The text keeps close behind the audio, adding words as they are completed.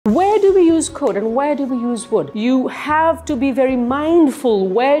Where do we use could and where do we use would? You have to be very mindful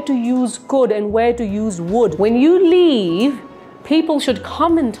where to use could and where to use would. When you leave, people should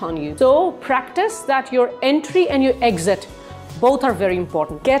comment on you. So practice that your entry and your exit both are very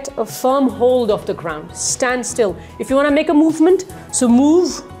important. Get a firm hold of the ground. Stand still. If you want to make a movement, so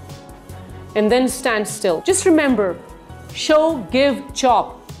move and then stand still. Just remember, show, give,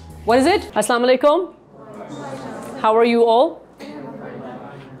 chop. What is it? Assalamu alaikum. How are you all?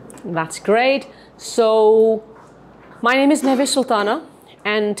 That's great. So my name is Mehvish Sultana,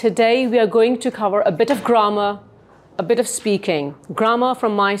 and today we are going to cover a bit of grammar, a bit of speaking. Grammar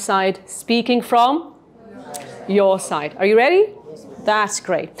from my side, speaking from your side. Are you ready? That's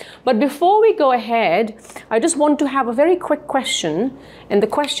great. But before we go ahead, I just want to have a very quick question. And the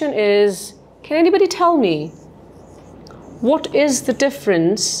question is, can anybody tell me what is the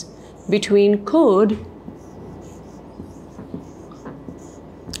difference between could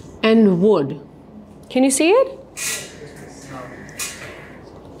and would? Can you see it?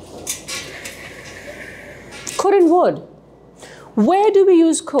 Could and would. Where do we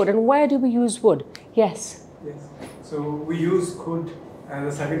use could and where do we use would? Yes. Yes. So we use could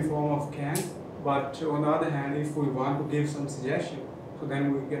as a second form of can, but on the other hand, if we want to give some suggestion, so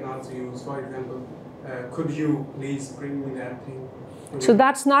then we can also use, for example, could you please bring me that thing? So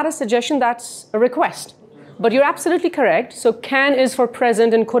that's not a suggestion, that's a request. But you're absolutely correct. So can is for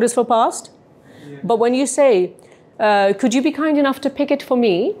present and could is for past. Yeah. But when you say, could you be kind enough to pick it for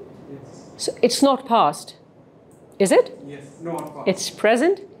me? Yes. So it's not past. Is it? Yes, not past. It's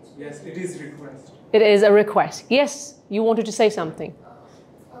present? Yes, it is request. It is a request. Yes, you wanted to say something.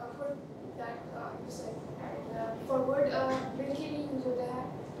 For that, you said, and for would, when can you use होता है?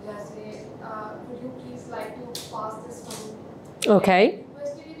 जैसे, would you please like to pass this for me? Okay.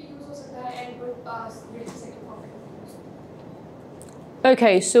 Request के लिए भी use हो सकता है and would really second form can be used.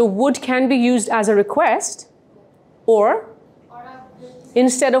 Okay, so would can be used as a request or और आप will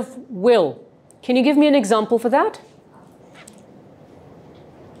instead of will. Can you give me an example for that?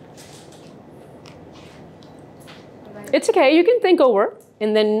 It's okay, you can think over,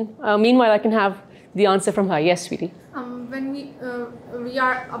 and then meanwhile I can have the answer from her. Yes, sweetie. When we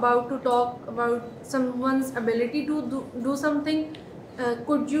are about to talk about someone's ability to do something,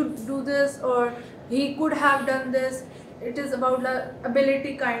 could you do this, or he could have done this? It is about the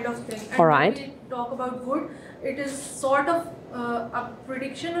ability kind of thing. And All right. when we talk about would, it is sort of a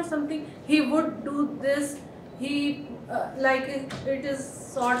prediction or something. He would do this. He like it is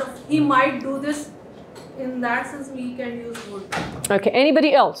sort of he might do this. In that sense, we can use would. Okay,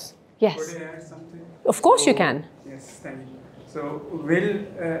 anybody else? Yes. Could I add something? Of course you can. Yes, thank you. So will,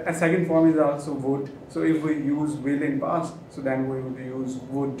 a second form is also would. So if we use will in past, so then we would use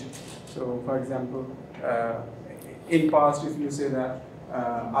would. So for example, in past, if you say that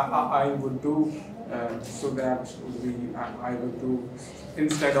I would do, so that would be I will do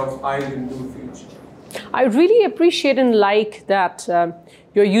instead of I will do future. I really appreciate and like that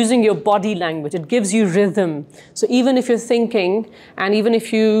you're using your body language. It gives you rhythm. So even if you're thinking and even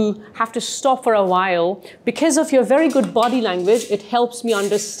if you have to stop for a while, because of your very good body language, it helps me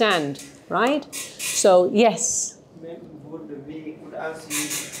understand, right? So yes. Would we could ask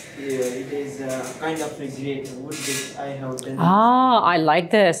you, it is a kind of regret. Would I have done? Ah, I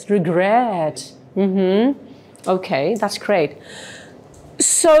like this. Regret. Okay, that's great.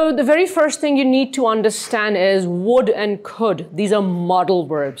 So the very first thing you need to understand is would and could. These are modal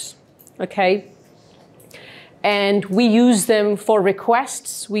verbs, okay? And we use them for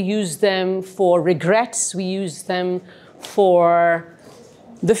requests, we use them for regrets, we use them for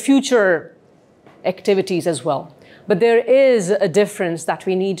the future activities as well. But there is a difference that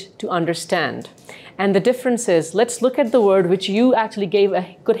we need to understand. And the difference is, let's look at the word which you actually gave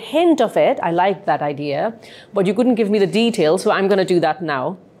a good hint of it. I like that idea, but you couldn't give me the details, so I'm going to do that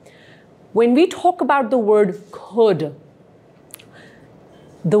now. When we talk about the word could,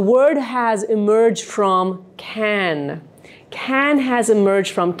 the word has emerged from can. Can has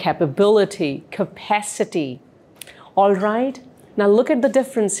emerged from capability, capacity. All right? Now look at the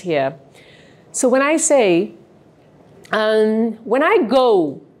difference here. So when I say, when I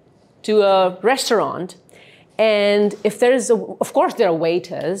go to a restaurant, and if there's of course there are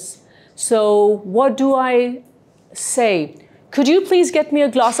waiters, so what do I say? Could you please get me a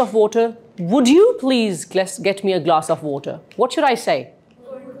glass of water? Would you please get me a glass of water? What should I say?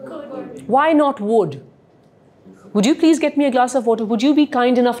 could. Why not would? Would you please get me a glass of water? Would you be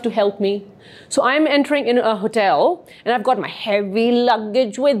kind enough to help me? So I'm entering in a hotel and I've got my heavy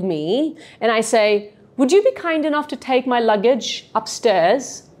luggage with me, and I say, would you be kind enough to take my luggage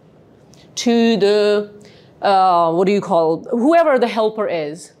upstairs to the, whoever the helper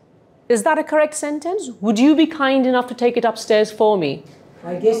is? Is that a correct sentence? Would you be kind enough to take it upstairs for me?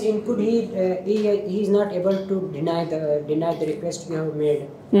 I guess in could he is not able to deny the request you have made.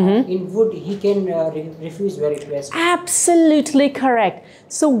 In would he can refuse the request. Absolutely correct.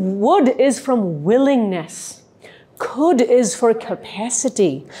 So would is from willingness. Could is for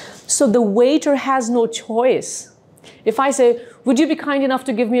capacity. So the waiter has no choice. If I say, would you be kind enough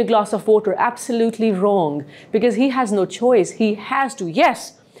to give me a glass of water? Absolutely wrong, because he has no choice. He has to.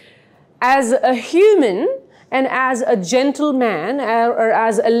 Yes, as a human and as a gentleman or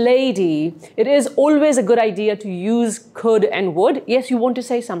as a lady, it is always a good idea to use could and would. Yes, you want to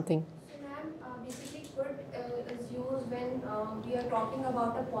say something? So, ma'am, basically could is used when we are talking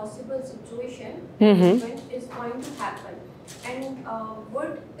about a possible situation when is going to happen. And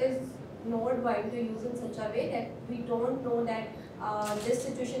would is not going to use in such a way that we don't know that this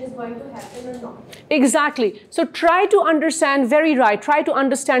situation is going to happen or not. Exactly. So try to understand, very right, try to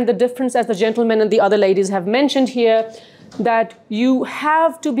understand the difference, as the gentlemen and the other ladies have mentioned here, that you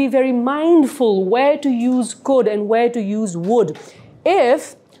have to be very mindful where to use could and where to use would.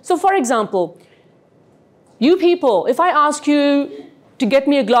 So for example, you people, if I ask you to get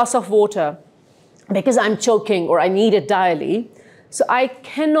me a glass of water because I'm choking or I need it direly, so I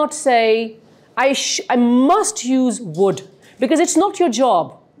cannot say, I must use would, because it's not your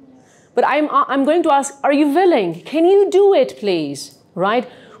job. But I'm going to ask, are you willing? Can you do it, please? Right?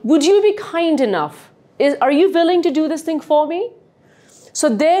 Would you be kind enough? Are you willing to do this thing for me? So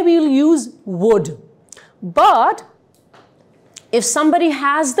there we'll use would. But if somebody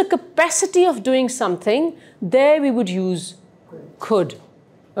has the capacity of doing something, there we would use could.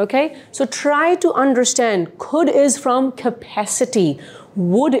 Okay? So try to understand, could is from capacity,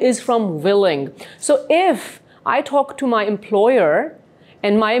 would is from willing. So if I talk to my employer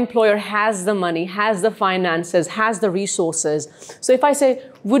and my employer has the money, has the finances, has the resources. So if I say,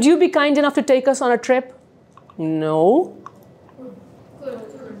 would you be kind enough to take us on a trip? No.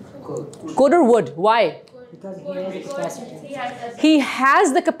 Could or would? Why? Because he has the capacity. He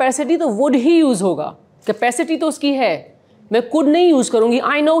has the capacity, the would he use होगा. Capacity तो उसकी है. मैं could नहीं use करूँगी.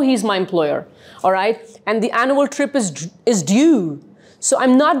 I know he's my employer. All right? And the annual trip is due. So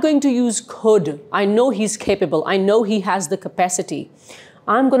I'm not going to use could. I know he's capable. I know he has the capacity.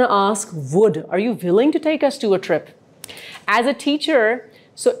 I'm going to ask would. Are you willing to take us to a trip? As a teacher,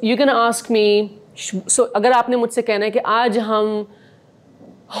 so you're going to ask me, so अगर आपने मुझसे कहना है कि आज हम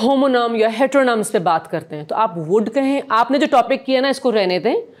होमोनम या हेटेरोनम्स पे बात करते हैं, तो आप would कहें. आपने जो टॉपिक किया ना, इसको रहने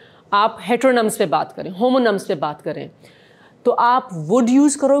दें. आप हेटेरोनम्स पे बात करें, होमोनम्स पे बात करें. तो आप would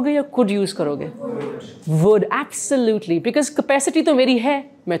use करोगे या could use करोगे? Would, absolutely, because capacity तो मेरी है.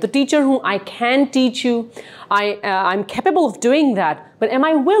 मैं तो teacher हूँ. I can teach you. I'm capable of doing that. But am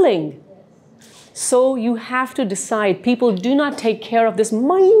I willing? So you have to decide. People do not take care of this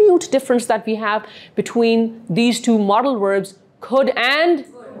minute difference that we have between these two modal verbs, could and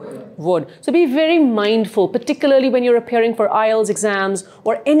would. So be very mindful, particularly when you're appearing for IELTS exams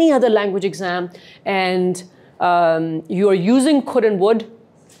or any other language exam, and you are using could and would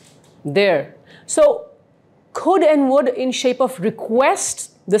there. So could and would in shape of request,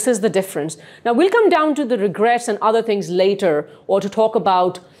 this is the difference. Now we'll come down to the regrets and other things later, or to talk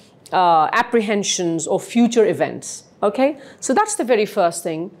about apprehensions or future events. Okay, so that's the very first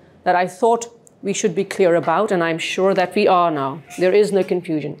thing that I thought we should be clear about, and I'm sure that we are now. There is no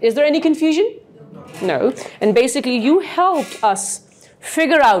confusion. Is there any confusion? No. And basically you helped us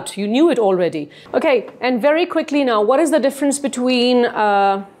figure out, you knew it already. Okay, and very quickly now, what is the difference between,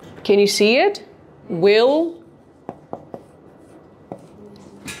 can you see it? Will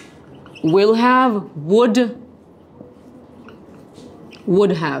have, would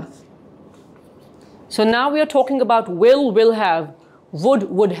have. So now we are talking about will have,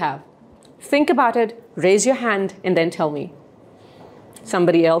 would have. Think about it, raise your hand, and then tell me.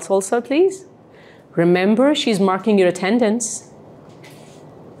 Somebody else also, please. Remember, she's marking your attendance.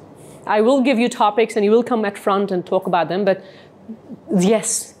 I will give you topics and you will come at front and talk about them, but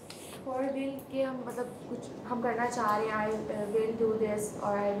yes. For will कि हम मतलब कुछ हम करना चाह रहे हैं, I will do this,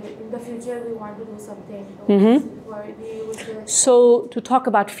 or in the future we want to do something. For we use this. So to talk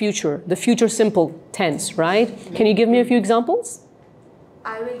about future, the future simple tense, right? Can you give me a few examples?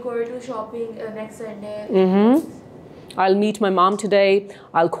 I will go to shopping next Sunday. I'll meet my mom today,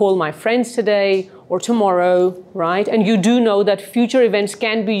 I'll call my friends today or tomorrow, right? And you do know that future events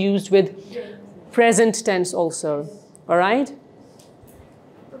can be used with present tense also, all right?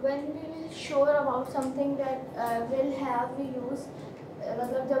 When we will sure about something that will have we use,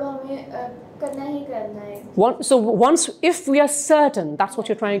 मतलब जब हमें करना ही करना है. So once, if we are certain, that's what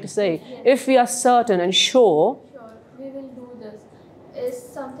you're trying to say. If we are certain and sure, We will do this. Is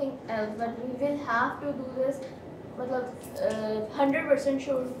something else, but we will have to do this. मतलब 100%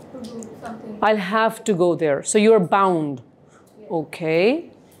 sure to do something. I'll have to go there. So you're bound. Yeah.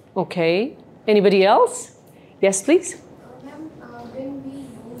 Okay. Okay. Anybody else? Yes, please. Ma'am, when we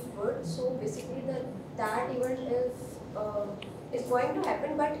use words, so basically that event is going to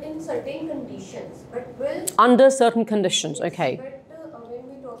happen, but in certain conditions. But will Under certain conditions. Okay. But when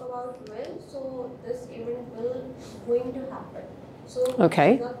we talk about will, so this event will going to happen. So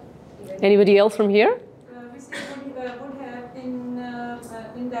Okay. the event. Anybody else from here? We say would have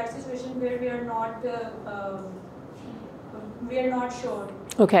in that situation where we are not sure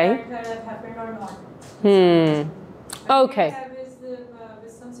Okay. that have happened or not. Okay. Have is with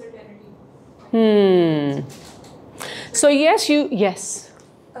some certainty. So yes, yes.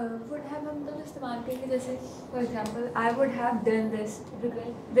 Would have हम तब इस्तेमाल करेंगे जैसे for example I would have done this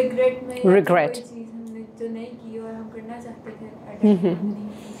regret में Regret. कोई चीज़ हमने जो नहीं की और हम करना चाहते थे at that time नहीं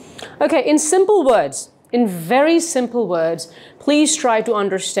की. Okay, in simple words, in very simple words, please try to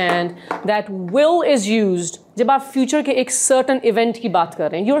understand that will is used जब आप future के एक certain event की बात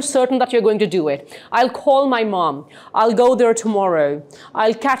कर रहे हैं. You're certain that you're going to do it. I'll call my mom. I'll go there tomorrow.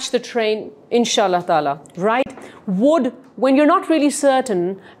 I'll catch the train, inshallah ta'ala. Right? Would, when you're not really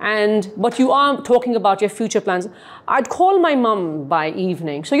certain but you are talking about your future plans, I'd call my mom by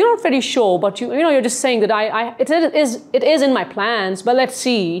evening. So you're not very sure, but you're just saying that it is in my plans, but let's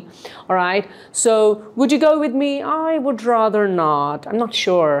see. All right. So would you go with me? I would rather not. I'm not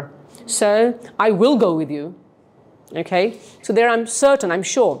sure. So I will go with you. Okay. So there I'm certain, I'm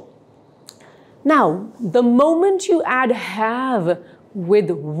sure. Now, the moment you add have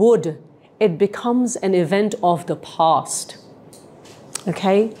with would, it becomes an event of the past.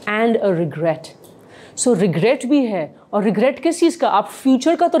 Okay. And a regret. So regret भी है और regret किस चीज़ का? आप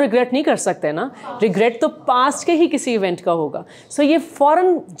future का तो regret नहीं कर सकते ना. Regret तो past के ही किसी event का होगा. So ये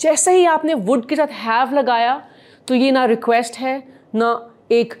फौरन जैसे ही आपने would के साथ have लगाया तो ये ना request है ना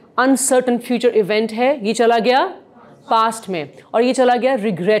एक uncertain future event है. ये चला गया past में और ये चला गया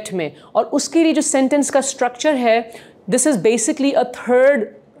regret में. और उसके लिए जो sentence का structure है, this is basically a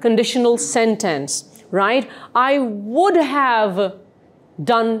third conditional sentence, right? I would have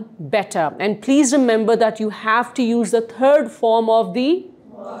done better. And please remember that you have to use the third form of the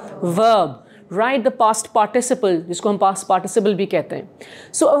verb, right? The past participle, जिसको हम past participle भी कहते हैं.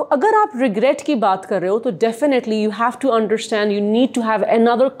 So अगर आप regret की बात कर रहे हो तो definitely you have to understand you need to have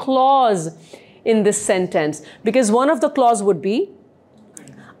another clause in this sentence, because one of the clause would be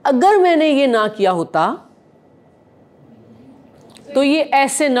अगर मैंने ये ना किया होता तो ये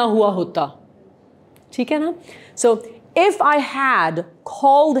ऐसे ना हुआ होता. ठीक है ना? So if I had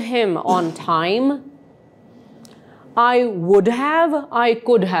called him on time, I would have, I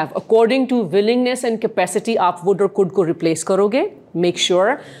could have. According to willingness and capacity, आप would और could को replace करोगे. Make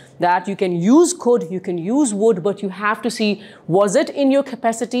sure that you can use could, you can use would, but you have to see was it in your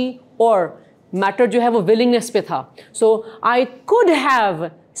capacity or matter जो है वो willingness पे था. So I could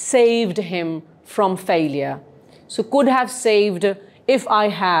have saved him from failure. So could have saved if I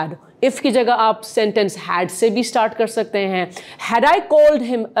had. If की जगह आप sentence had से भी start कर सकते हैं. Had I called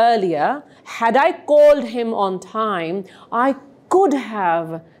him earlier, had I called him on time, I could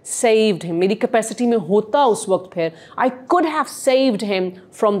have saved him. मेरी capacity में होता उस वक्त फिर. I could have saved him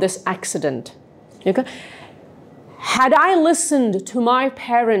from this accident. Okay? Had I listened to my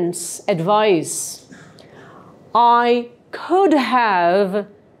parents' advice, I could have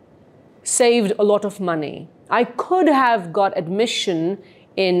saved a lot of money. I could have got admission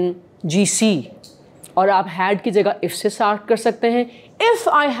in GC. और आप had की जगह if से start कर सकते हैं. If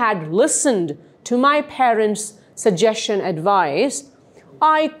I had listened to my parents' suggestion, advice,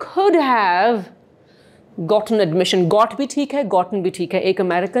 I could have gotten admission. Got भी ठीक है, gotten भी ठीक है. एक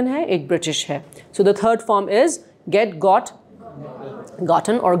American है, एक British है. So the third form is get, got,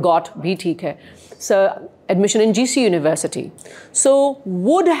 gotten or got भी ठीक है. So admission in GC University. So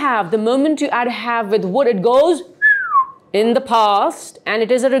would have, the moment you add have with would, it goes in the past and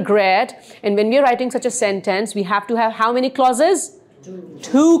it is a regret. And when we are writing such a sentence, we have to have how many clauses?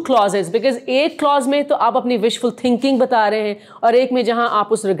 Two clauses. Because एक clause में तो आप अपनी wishful thinking बता रहे हैं और एक में जहाँ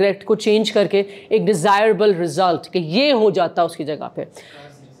आप उस regret को change करके एक desirable result कि ये हो जाता उसकी जगह पे.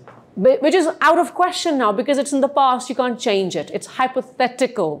 Which is out of question now because it's in the past, you can't change it. It's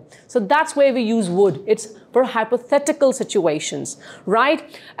hypothetical. So that's where we use would. It's for hypothetical situations,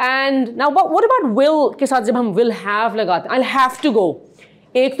 right? And now what about will के साथ जब हम will have लगाते हैं? I'll have to go.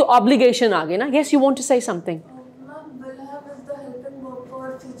 एक तो obligation आ गई ना? Yes, you want to say something. Ma'am, will have is the helping verb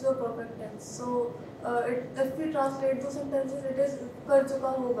for future perfect tense. So if we translate those sentences, it is कर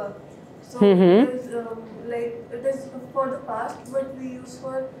चुका होगा. So it is, like it is for the past, but we use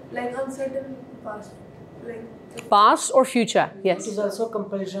for like uncertain past, like Past or future? Yes. It is also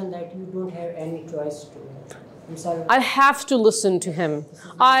compulsion that you don't have any choice to. I'm sorry. I'll have to listen to him.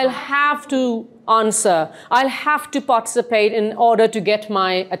 I'll have to answer. I'll have to participate in order to get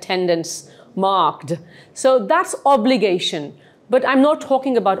my attendance marked. So that's obligation. But I'm not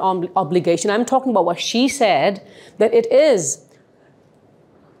talking about obligation. I'm talking about what she said, that it is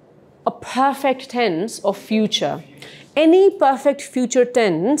a perfect tense of future. Any perfect future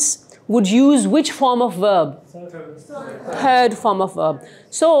tense would use which form of verb? Third form of verb.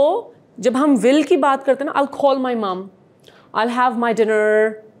 So, जब हम will की बात करते हैं ना, I'll call my mom. I'll have my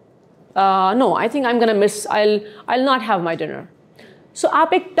dinner. No, I think I'm gonna miss. I'll not have my dinner. So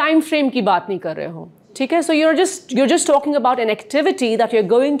आप एक time frame की बात नहीं कर रहे हो, ठीक है? So you're just talking about an activity that you're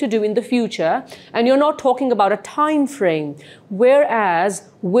going to do in the future, and you're not talking about a time frame. Whereas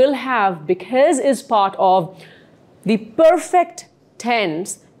will have, because is part of the perfect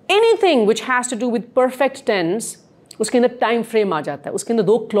tense. Anything which has to do with perfect tense, उसके अंदर time frame आ जाता है, उसके अंदर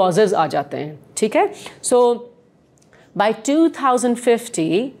दो clauses आ जाते हैं, ठीक है? So by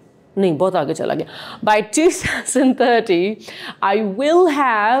 2050, नहीं बहुत आगे चला गया. By 2030, I will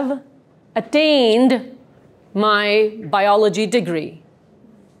have attained my biology degree.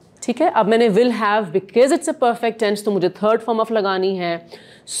 ठीक है? अब मैंने will have, because it's a perfect tense, तो मुझे third form of लगानी है.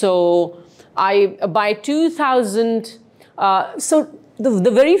 So by 2000, so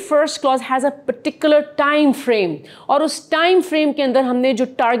the very first clause has a particular time frame, और उस time frame के अंदर हमने जो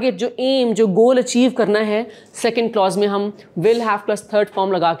target, जो aim, जो goal achieve करना है, second clause में हम will have plus third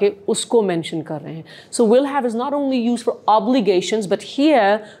form लगा के उसको mention कर रहे हैं. So will have is not only used for obligations, but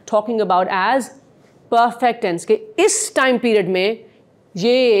here talking about as perfect tense के इस time period में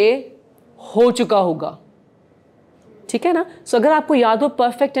ये हो चुका होगा, ठीक है ना? So अगर आपको याद हो,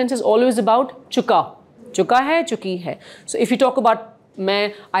 perfect tense is always about चुका है, चुकी है. So if you talk about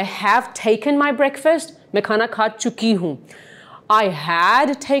I have taken my breakfast, मैं खाना खा चुकी हूँ. I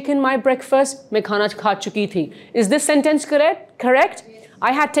had taken my breakfast, मैं खाना खा चुकी थी. Is this sentence correct?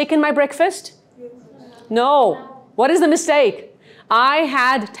 I had taken my breakfast? No. What is the mistake? I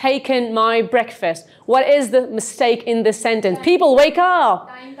had taken my breakfast. What is the mistake in this sentence? People, wake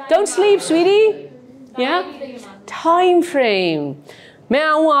up. Don't sleep, sweetie. Yeah? Time frame. मैं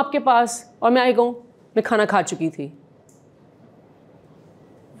आऊँ आपके पास और मैं कहूँ मैं खाना खा चुकी थी.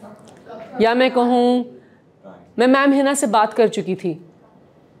 या मैं कहूँ मैं मैम हिना से बात कर चुकी थी.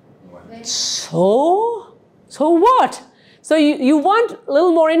 So what? So you want a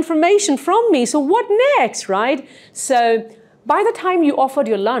little more information from me. So what next, right? So by the time you offered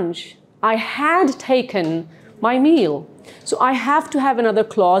your lunch, I had taken my meal. So I have to have another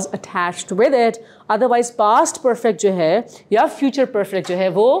clause attached with it. Otherwise past perfect जो है या future perfect जो है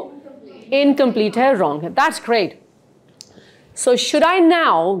वो incomplete है, wrong है. That's great. So should I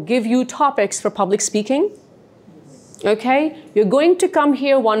now give you topics for public speaking? Okay, you're going to come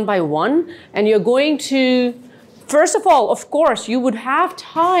here one by one, and you're going to, first of all, of course, you'll have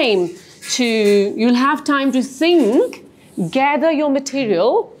time to think, gather your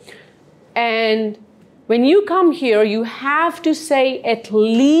material, and when you come here, you have to say at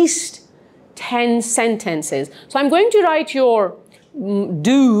least 10 sentences. So I'm going to write your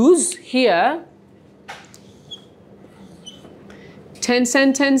do's here. 10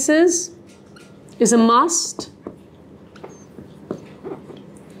 sentences is a must.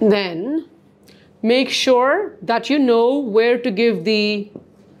 Then make sure that you know where to give the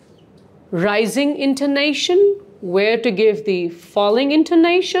rising intonation, where to give the falling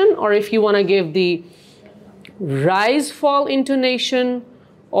intonation, or if you want to give the rise-fall intonation,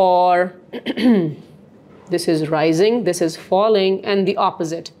 or this is rising, this is falling, and the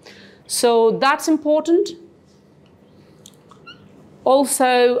opposite. So that's important.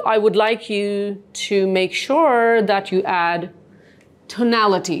 Also, I would like you to make sure that you add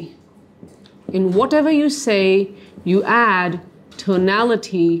tonality. In whatever you say, you add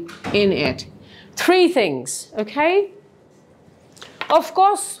tonality in it. 3 things, okay? Of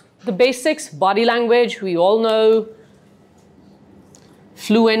course, the basics, body language, we all know.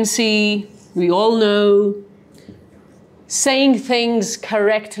 Fluency, we all know. Saying things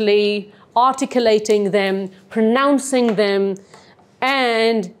correctly, articulating them, pronouncing them,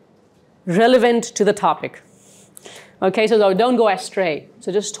 and relevant to the topic. Okay, so don't go astray.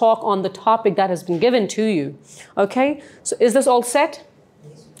 So just talk on the topic that has been given to you. Okay, so is this all set?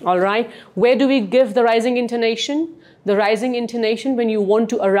 All right. Where do we give the rising intonation? The rising intonation when you want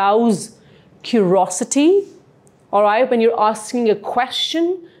to arouse curiosity. All right, when you're asking a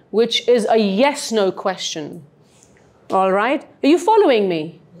question, which is a yes-no question. All right, are you following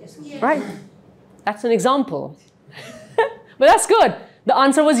me? Right? That's an example. But that's good. The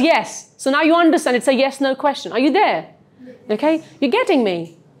answer was yes. So now you understand it's a yes-no question. Are you there? Okay? You're getting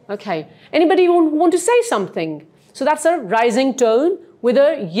me? Okay. Anybody want to say something? So that's a rising tone with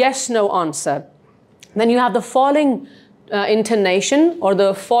a yes-no answer. Then you have the falling intonation or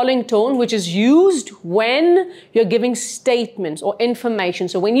the falling tone, which is used when you're giving statements or information.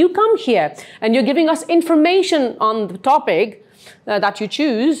 So when you come here and you're giving us information on the topic that you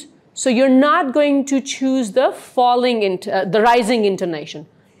choose, so you're not going to choose the the rising intonation.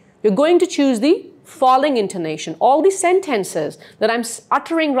 You're going to choose the falling intonation. All these sentences that I'm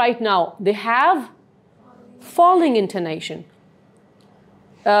uttering right now, they have falling intonation.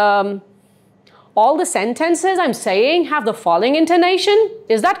 All the sentences I'm saying have the falling intonation.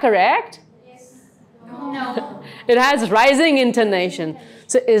 Is that correct? Yes. No. It has rising intonation.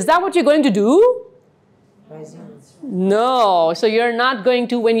 So is that what you're going to do? Rising. No. So you're not going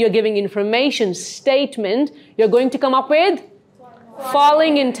to, when you're giving information statement, you're going to come up with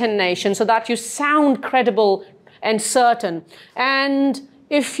falling intonation so that you sound credible and certain. And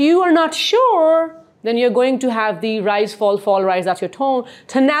if you are not sure, then you're going to have the rise, fall, fall, rise. That's your tone.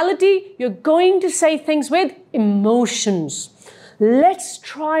 Tonality, you're going to say things with emotions. Let's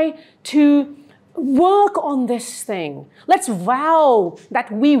try to work on this thing. Let's vow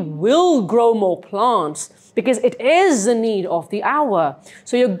that we will grow more plants because it is the need of the hour.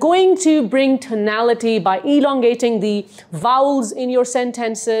 So you're going to bring tonality by elongating the vowels in your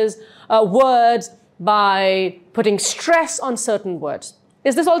sentences, words, by putting stress on certain words.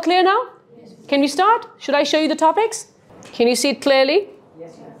 Is this all clear now? Yes. Can we start? Should I show you the topics? Can you see it clearly?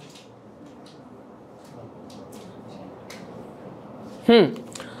 Yes, ma'am.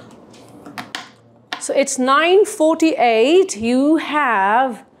 So it's 9:48. You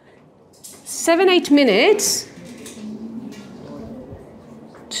have 7-8 minutes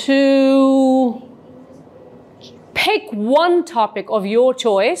to pick one topic of your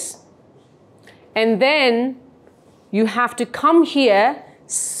choice, and then you have to come here,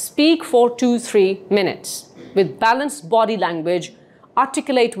 speak for 2-3 minutes with balanced body language,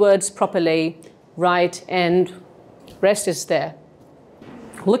 articulate words properly, right, and rest is there.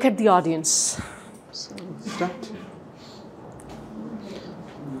 Look at the audience. So start.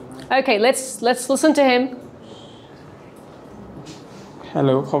 Okay, let's listen to him.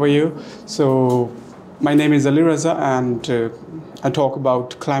 Hello, how are you? So my name is Ali Raza, and I talk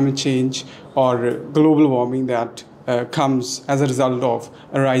about climate change or global warming that comes as a result of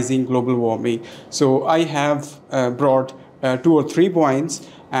a rising global warming. So I have brought 2 or 3 points,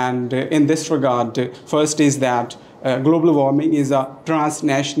 and in this regard, first is that global warming is a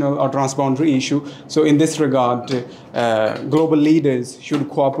transnational or transboundary issue. So in this regard, global leaders should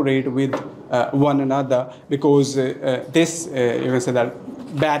cooperate with one another, because this, you can say that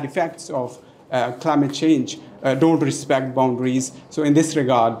bad effects of climate change don't respect boundaries. So in this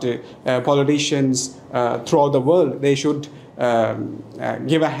regard, politicians throughout the world, they should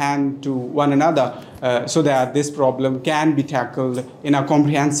give a hand to one another so that this problem can be tackled in a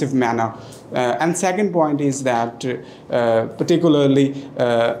comprehensive manner. And second point is that particularly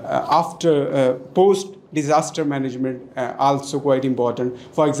after post-disaster management also quite important.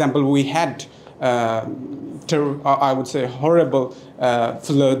 For example, we had I would say horrible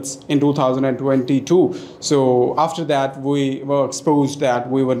floods in 2022. So after that, we were exposed that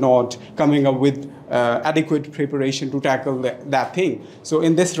we were not coming up with adequate preparation to tackle that thing. So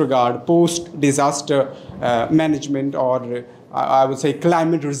in this regard, post-disaster management, or I would say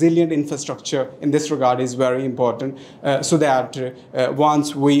climate resilient infrastructure in this regard is very important, so that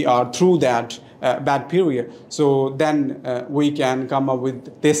once we are through that bad period, so then we can come up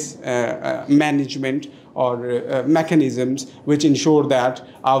with this management or mechanisms which ensure that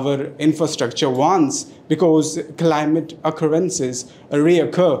our infrastructure, once, because climate occurrences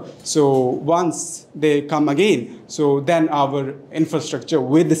reoccur, so once they come again, so then our infrastructure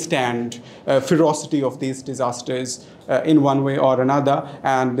withstand ferocity of these disasters in one way or another.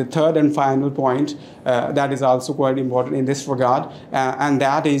 And the third and final point that is also quite important in this regard, and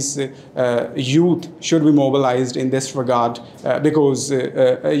that is youth should be mobilized in this regard, because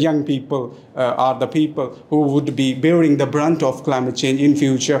young people are the people who would be bearing the brunt of climate change in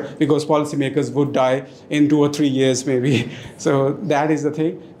future, because policymakers would die in 2 or 3 years maybe. So that is the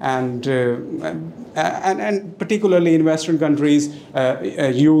thing. And particularly in Western countries,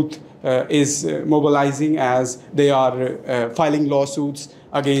 youth is mobilizing, as they are filing lawsuits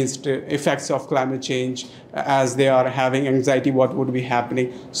against effects of climate change, as they are having anxiety what would be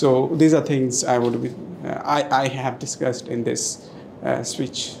happening. So these are things I have discussed in this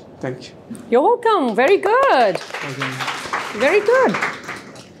speech. Thank you. You're welcome. Very good. Very good.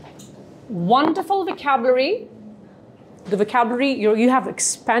 wonderful vocabulary. The vocabulary, you have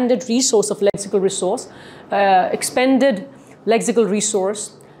expanded resource of lexical resource, expanded lexical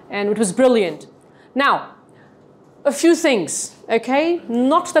resource, and it was brilliant. Now, a few things, okay?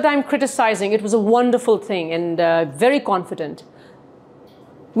 Not that I'm criticizing, it was a wonderful thing and very confident.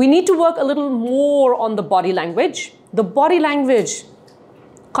 We need to work a little more on the body language. The body language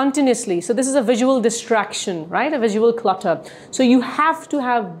continuously. So this is a visual distraction, right? A visual clutter. So you have to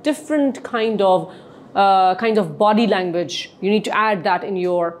have different kind of body language. You need to add that in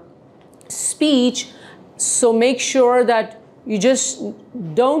your speech. So make sure that you just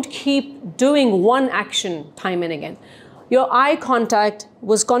don't keep doing one action time and again. Your eye contact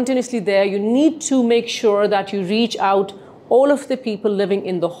was continuously there. You need to make sure that you reach out all of the people living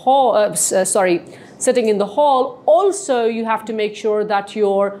in the hall, sitting in the hall. Also, you have to make sure that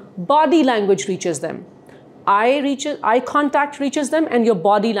your body language reaches them. Eye contact reaches them and your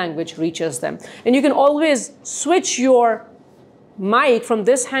body language reaches them. And you can always switch your mic from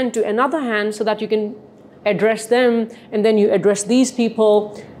this hand to another hand so that you can address them and then you address these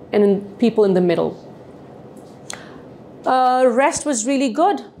people and then people in the middle. Rest was really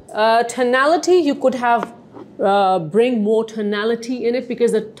good. Tonality, you could have bring more tonality in it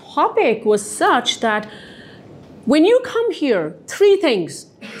because the topic was such that when you come here, 3 things.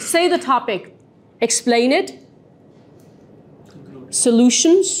 Say the topic, explain it,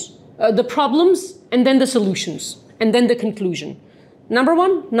 solutions, the problems, and then the solutions, and then the conclusion. Number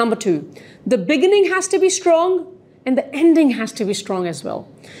 1, number 2. The beginning has to be strong and the ending has to be strong as well.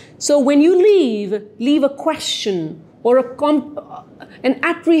 So when you leave a question or an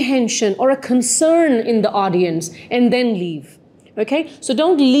apprehension or a concern in the audience and then leave. Okay? So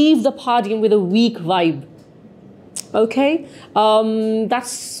don't leave the podium with a weak vibe. Okay?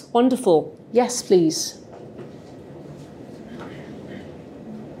 That's wonderful. Yes, please.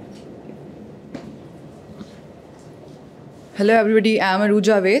 Hello everybody, I'm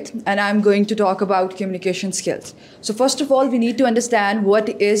Aruja Javed and I'm going to talk about communication skills. So first of all, we need to understand what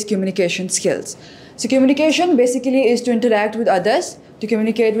is communication skills. So communication basically is to interact with others, to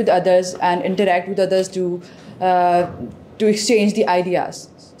communicate with others and interact with others to exchange the ideas.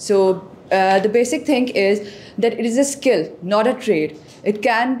 So the basic thing is that it is a skill, not a trade. It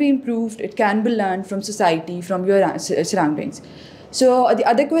can be improved, it can be learned from society, from your surroundings. So the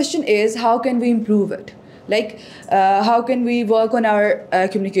other question is, how can we improve it? Like, how can we work on our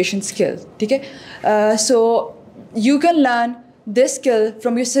communication skills? Okay? So you can learn this skill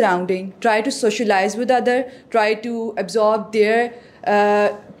from your surrounding, try to socialize with others, try to absorb their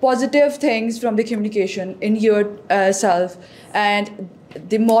positive things from the communication in yourself. And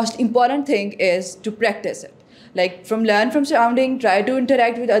the most important thing is to practice it. Like learn from surrounding, try to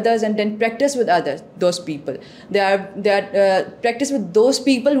interact with others, and then practice with others, those people. Practice with those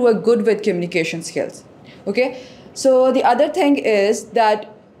people who are good with communication skills. Okay? So the other thing is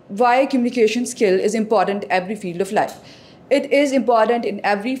that why communication skill is important in every field of life. It is important in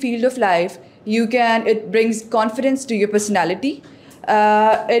every field of life. It brings confidence to your personality.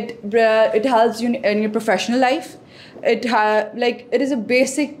 It helps you in your professional life. It is a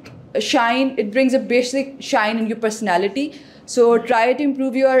basic shine. It brings a basic shine in your personality. So try to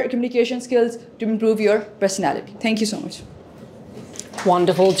improve your communication skills to improve your personality. Thank you so much.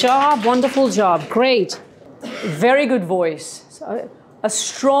 Wonderful job. Wonderful job. Great. Very good voice. So, a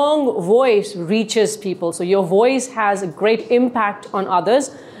strong voice reaches people. So your voice has a great impact on others.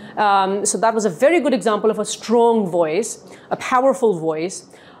 So that was a very good example of a strong voice, a powerful voice.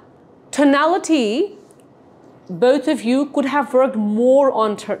 Tonality, both of you could have worked more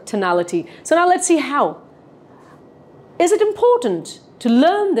on tonality. So now let's see how. Is it important to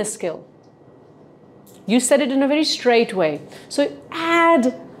learn this skill? You said it in a very straight way. So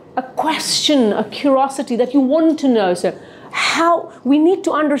add a question, a curiosity that you want to know. So we need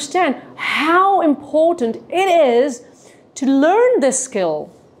to understand how important it is to learn this skill.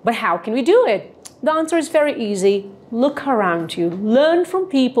 But how can we do it? The answer is very easy. Look around you. Learn from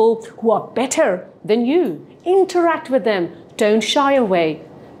people who are better than you. Interact with them. Don't shy away.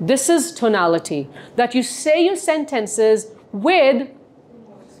 This is tonality. That you say your sentences with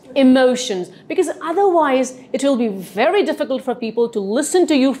emotions. Because otherwise, it will be very difficult for people to listen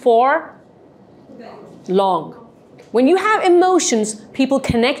to you for long. When you have emotions, people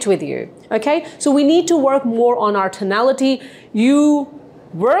connect with you, okay? So we need to work more on our tonality. You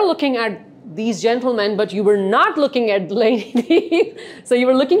were looking at these gentlemen, but you were not looking at ladies. So you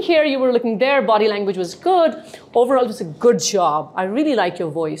were looking here, you were looking there, body language was good. Overall, it was a good job. I really like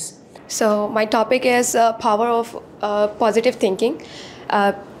your voice. So my topic is power of positive thinking.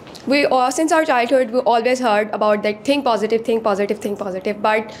 Since our childhood, we always heard about that think positive, think positive, think positive.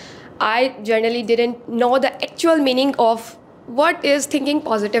 But I generally didn't know the actual meaning of what is thinking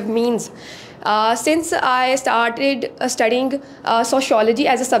positive means. Since I started studying sociology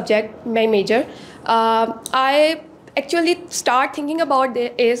as a subject, my major, I actually start thinking about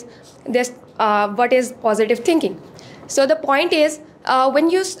what is positive thinking. So the point is, when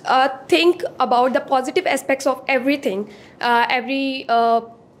you think about the positive aspects of everything, every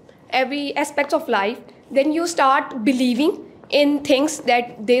aspect of life, then you start believing in things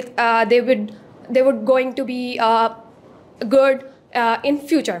that they would going to be good in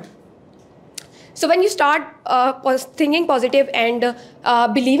future. So when you start thinking positive and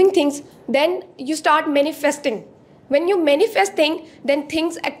believing things, then you start manifesting. When you manifest things, then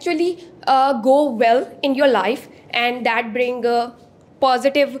things actually go well in your life, and that bring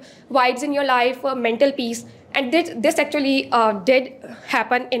positive vibes in your life, mental peace. And this actually did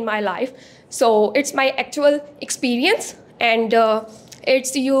happen in my life. So it's my actual experience, and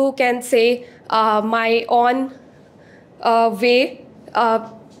it's, you can say, my own way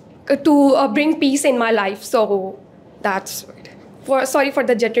to bring peace in my life. So that's it. Sorry for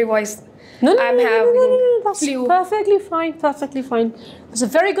the jittery voice. No, I'm having that's flu. perfectly fine, perfectly fine. It's a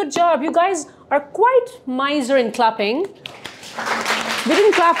very good job. You guys are quite miser in clapping. We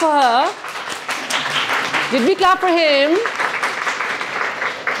didn't clap for her. Did we clap for him?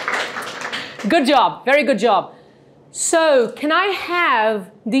 Good job, very good job. So, can I have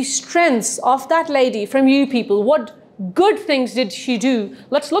the strengths of that lady from you people? What good things did she do?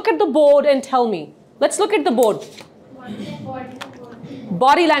 Let's look at the board and tell me. Let's look at the board.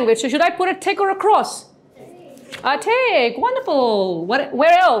 Body language. So should I put a tick or a cross? A tick. Wonderful.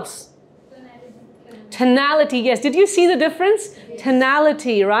 Where else? Tonality. Yes. Did you see the difference?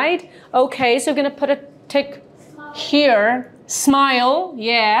 Tonality, right? Okay. So we're going to put a tick here. Smile.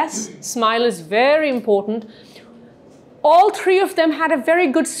 Yes. Smile is very important. All three of them had a very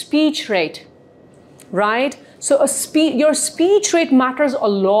good speech rate, right? So your speech rate matters a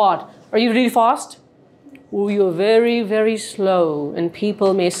lot. Are you really fast? Oh, you're very, very slow, and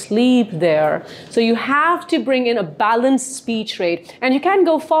people may sleep there. So you have to bring in a balanced speech rate. And you can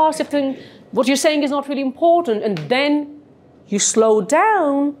go fast if what you're saying is not really important, and then you slow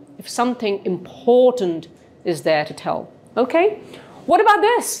down if something important is there to tell. Okay? What about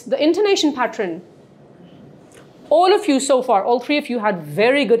this? The intonation pattern. All of you so far, all three of you had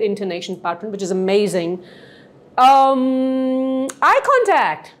very good intonation pattern, which is amazing. Eye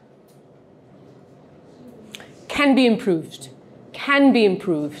contact. Can be improved,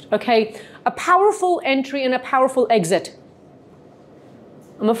 okay? A powerful entry and a powerful exit.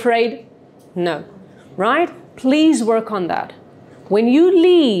 I'm afraid, no, right? Please work on that. When you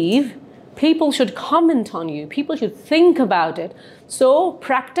leave, people should comment on you. People should think about it. So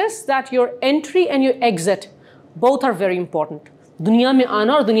practice that your entry and your exit, both are very important. दुनिया में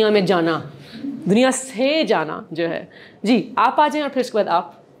आना और दुनिया में जाना, दुनिया से जाना जो है। जी, आप आ जाएं और फिर उसके बाद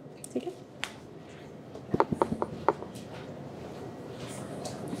आप, ठीक है?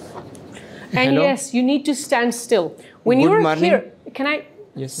 And hello? Yes, you need to stand still. When you're here, can I?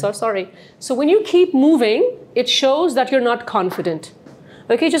 Yes. So sorry. So when you keep moving, it shows that you're not confident.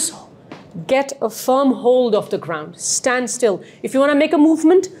 Okay, just get a firm hold of the ground. Stand still. If you want to make a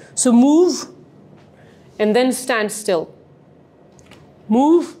movement, so move and then stand still.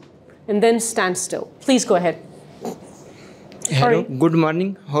 Move and then stand still. Please go ahead. Hello, good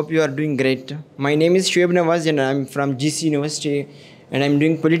morning. Hope you are doing great. My name is Shoaib Nawaz and I'm from GC University and I'm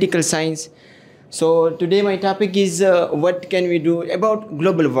doing political science. So today my topic is what can we do about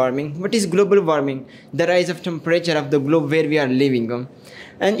global warming. What is global warming? The rise of temperature of the globe where we are living.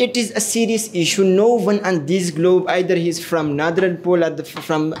 And it is a serious issue. No one on this globe, either he is from northern pole or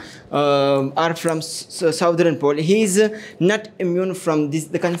from southern pole, he is not immune from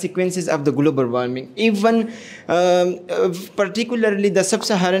the consequences of the global warming. Even particularly the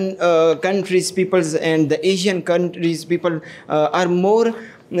sub-Saharan countries, peoples, and the Asian countries, people are more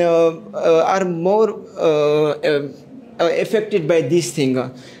affected by this thing.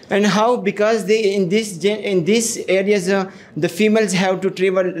 And how? Because they in these areas the females have to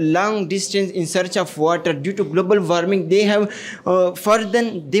travel long distance in search of water. Due to global warming, they have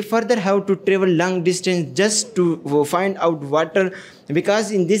further have to travel long distance just to find out water,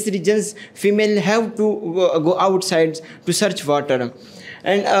 because in these regions female have to go outside to search water.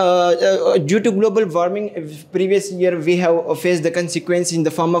 And due to global warming, previous year we have faced the consequence in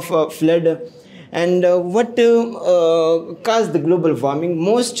the form of flood. And what caused the global warming?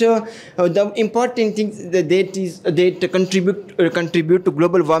 Most the important things that contribute to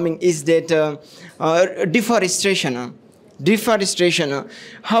global warming is that deforestation. Deforestation.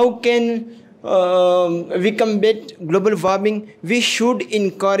 How can we combat global warming, we should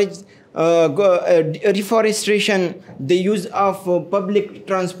encourage reforestation, the use of public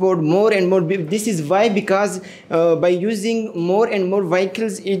transport more and more. This is why, because by using more and more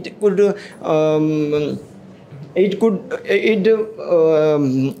vehicles, it could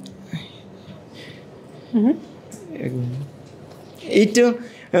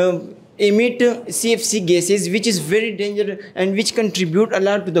emit CFC gases, which is very dangerous and which contribute a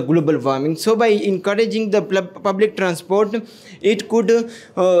lot to the global warming. So by encouraging the public transport, it could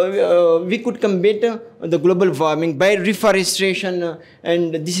we could combat the global warming by reforestation,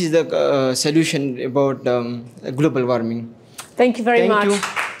 and this is the solution about global warming. Thank you very much. You.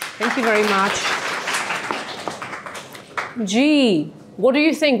 Thank you very much. Gee, what do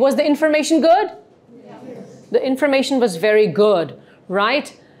you think? Was the information good? Yes. The information was very good,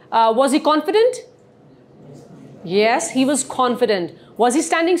 right? Was he confident? Yes, he was confident. Was he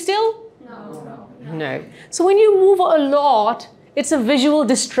standing still? No. No. So when you move a lot, it's a visual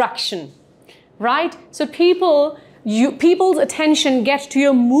distraction, right? So people's attention gets to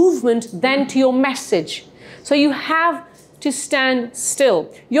your movement than to your message. So you have to stand still.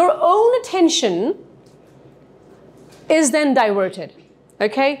 Your own attention is then diverted,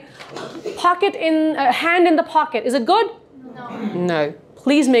 okay? Hand in the pocket, is it good? No. No.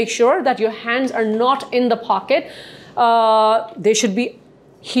 Please make sure that your hands are not in the pocket. They should be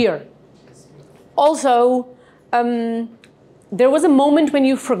here. Also, there was a moment when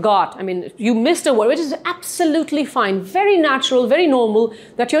you forgot. I mean, you missed a word, which is absolutely fine. Very natural, very normal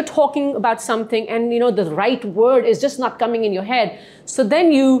that you're talking about something and, you know, the right word is just not coming in your head. So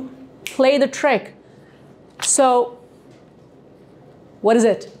then you play the trick. So, what is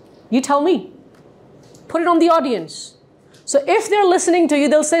it? You tell me. Put it on the audience. So if they're listening to you,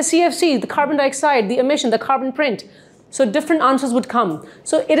 they'll say CFC, the carbon dioxide, the emission, the carbon print. So different answers would come.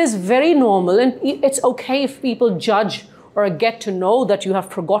 So it is very normal, and it's okay if people judge or get to know that you have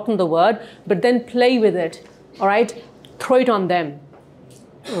forgotten the word, but then play with it, all right? Throw it on them,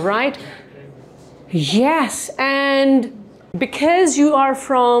 right? Yes, and because you are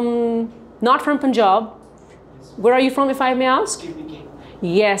not from Punjab, where are you from, if I may ask?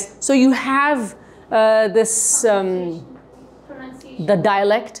 Yes, so you have the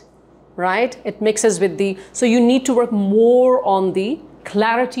dialect, right? It mixes with so you need to work more on the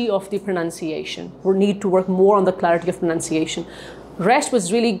clarity of the pronunciation. We need to work more on the clarity of pronunciation. Rest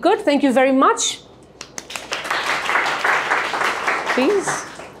was really good. Thank you very much. Please.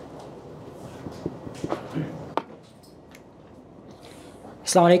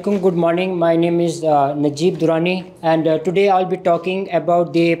 Assalamu alaikum, good morning. My name is Najib Durrani, and today I'll be talking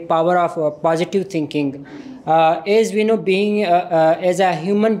about the power of positive thinking. As we know, as a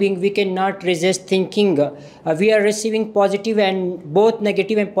human being, we cannot resist thinking. We are receiving positive and both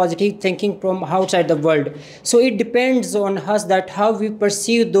negative and positive thinking from outside the world. So it depends on us that how we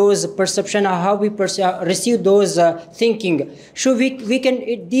perceive those perception, or how we receive those thinking. So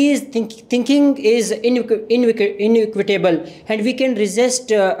thinking is inequitable, and we can resist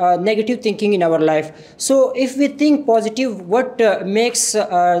negative thinking in our life. So if we think positive, what makes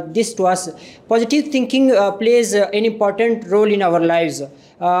this to us? Positive thinking plays an important role in our lives.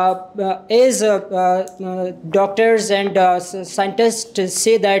 As doctors and scientists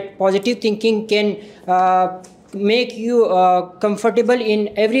say that positive thinking can make you comfortable in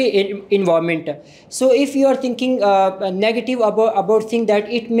every environment. So if you are thinking negative about things, that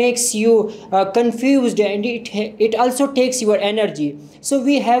it makes you confused, and it also takes your energy. So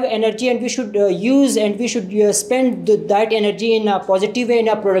we have energy, and we should use, and we should spend that energy in a positive way, in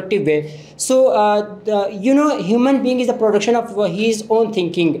a productive way. So human being is a production of his own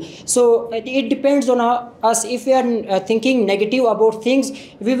thinking. So it depends on us. If we are thinking negative about things,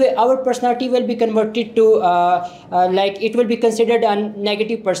 our personality will be converted to like it will be considered a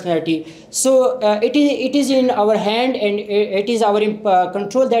negative personality. So it is in our hand, and it is our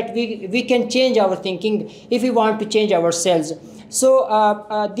control that we can change our thinking if we want to change ourselves. So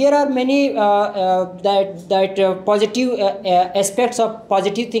there are many positive aspects of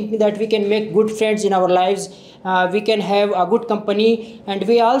positive thinking, that we can make good friends in our lives. We can have a good company, and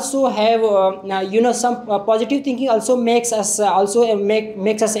we also have some positive thinking also makes us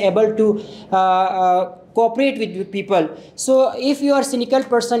able to cooperate with people. So if you are a cynical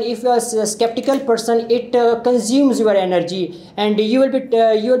person, if you are a skeptical person, it consumes your energy, and you will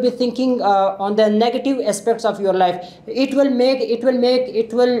be thinking on the negative aspects of your life. It will make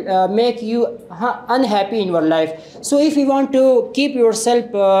you unhappy in your life. So if you want to keep yourself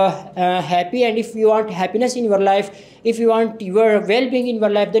happy, and if you want happiness in your life, if you want your well-being in your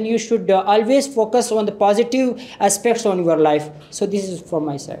life, then you should always focus on the positive aspects on your life. So this is from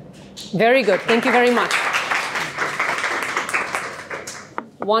my side. Very good. Thank you very much.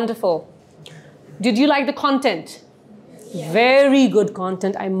 Wonderful. Did you like the content? Yeah. Very good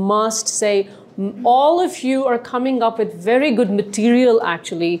content, I must say. All of you are coming up with very good material,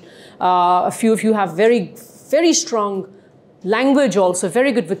 actually. A few of you have very, very strong language also,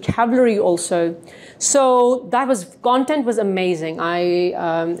 very good vocabulary also. So content was amazing. I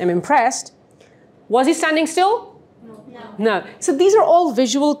am impressed. Was he standing still? No. So these are all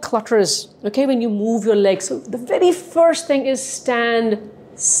visual clutters, okay, when you move your legs. So the very first thing is stand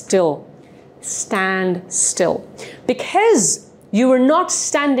still. Stand still. Because you were not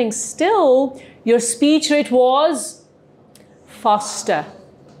standing still, your speech rate was faster.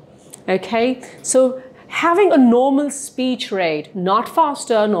 Okay? So having a normal speech rate, not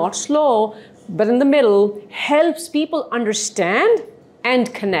faster, not slow, but in the middle, helps people understand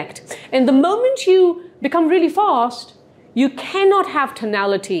and connect. And the moment you become really fast, you cannot have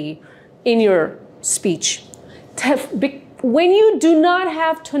tonality in your speech. When you do not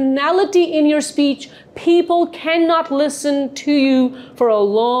have tonality in your speech, people cannot listen to you for a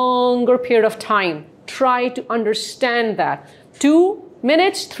longer period of time. Try to understand that. 2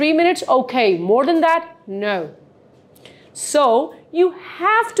 minutes, 3 minutes, okay. More than that, no. So you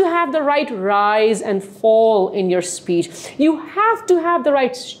have to have the right rise and fall in your speech. You have to have the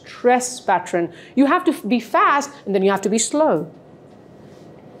right stress pattern. You have to be fast, and then you have to be slow.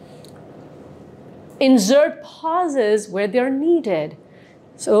 Insert pauses where they're needed.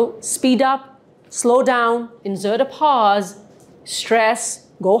 So speed up, slow down, insert a pause, stress,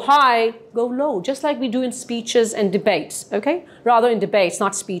 go high, go low, just like we do in speeches and debates, okay? Rather in debates,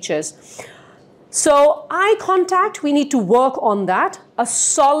 not speeches. So eye contact, we need to work on that. A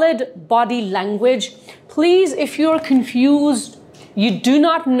solid body language. Please, if you're confused, you do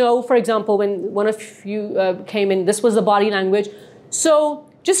not know, for example, when one of you came in, this was the body language. So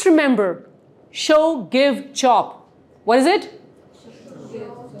just remember, show, give, chop. What is it?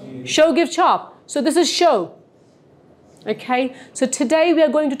 Show, give, chop. So this is show. Okay? So today we are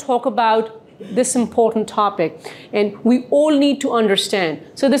going to talk about this important topic. And we all need to understand.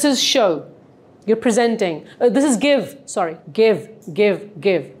 So this is show. You're presenting. This is give. Sorry. Give, give,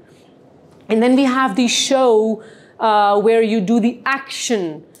 give. And then we have the show where you do the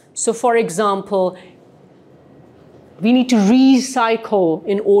action. So for example, we need to recycle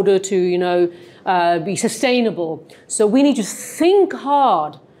in order to, be sustainable. So we need to think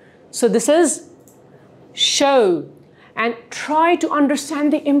hard. So this is show. And try to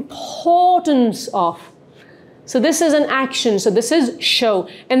understand the importance of. So this is an action. So this is show.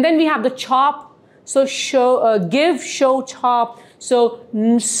 And then we have the chop. So show, give, show, chop. So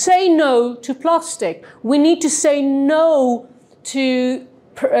say no to plastic. We need to say no to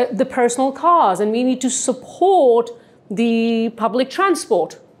the personal cars, and we need to support the public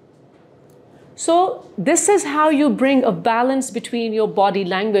transport. So this is how you bring a balance between your body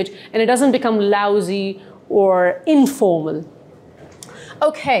language, and it doesn't become lousy or informal.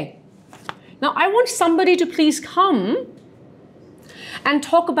 Okay. Now I want somebody to please come and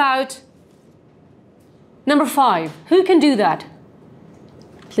talk about number 5. Who can do that?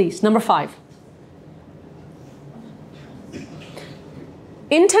 Please, number 5.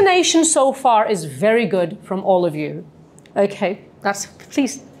 Intonation so far is very good from all of you. Okay,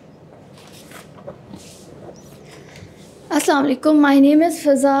 please. Assalamu alaikum. My name is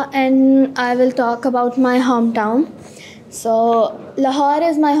Fiza and I will talk about my hometown. So Lahore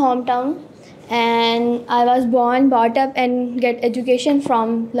is my hometown and I was born, brought up and get education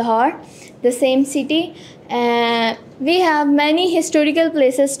from Lahore, the same city. We have many historical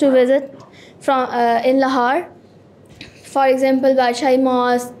places to visit in Lahore. For example, Badshahi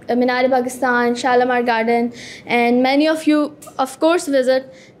Mosque, Minar-e-Pakistan, Shalimar Garden, and many of you, of course,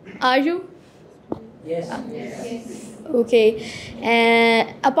 visit. Are you? Yes. Okay.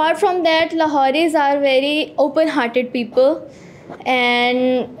 Apart from that, Lahoris are very open-hearted people,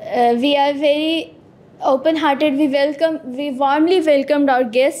 and we are very open-hearted. We warmly welcomed our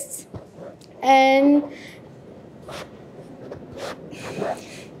guests, and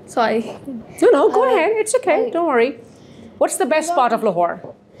sorry. No, go ahead. It's okay. Don't worry. What's the best part of Lahore?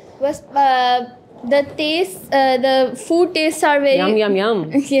 The taste, the food tastes are very yum.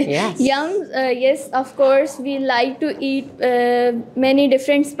 Yes. Yum. Yes, of course. We like to eat many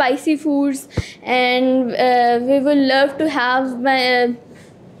different spicy foods, and we would love to have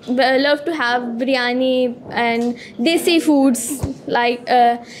biryani and desi foods like.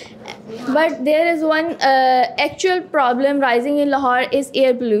 But there is one actual problem rising in Lahore is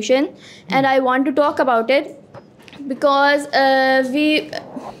air pollution, and I want to talk about it. because we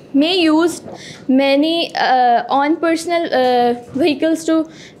may use many on personal vehicles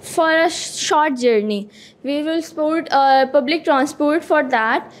for a short journey. We will support public transport for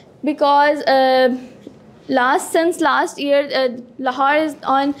that, because since last year Lahore is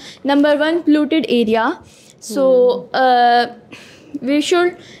on #1 polluted area, so we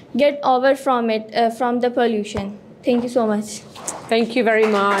should get over from it, from the pollution. Thank you so much. Thank you very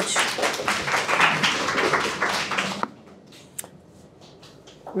much.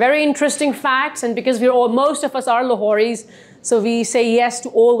 Very interesting facts, and because most of us are Lahoris, so we say yes to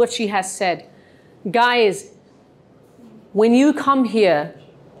all what she has said. Guys, when you come here,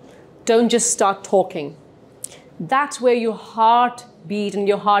 don't just start talking. That's where your heartbeat and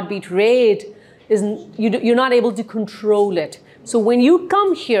your heartbeat rate is, you're not able to control it. So when you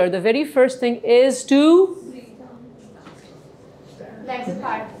come here, the very first thing is to... Legs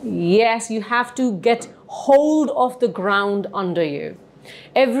apart. Yes, you have to get hold of the ground under you.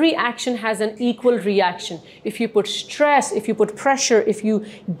 Every action has an equal reaction. If you put stress, if you put pressure, if you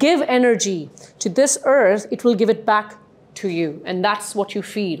give energy to this earth, it will give it back to you. And that's what you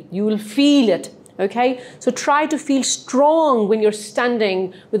feel. You will feel it. Okay? So try to feel strong when you're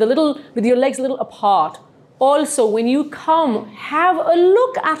standing with your legs a little apart. Also, when you come, have a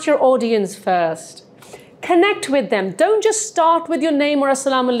look at your audience first. Connect with them. Don't just start with your name or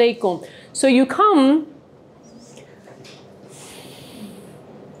assalamu alaikum. So you come,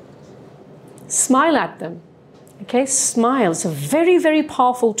 smile at them. Okay, smile. It's a very, very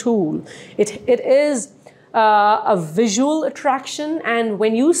powerful tool. It is a visual attraction, and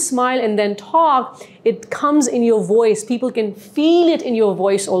when you smile and then talk, it comes in your voice. People can feel it in your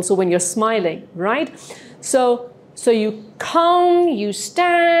voice also when you're smiling, right? So you come, you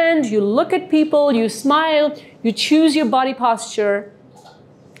stand, you look at people, you smile, you choose your body posture,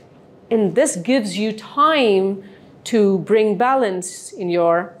 and this gives you time to bring balance in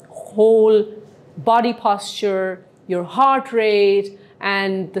your whole body posture, your heart rate,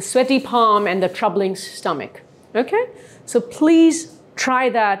 and the sweaty palm and the troubling stomach. Okay? So please try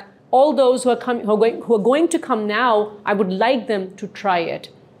that. All those who are going to come now, I would like them to try it.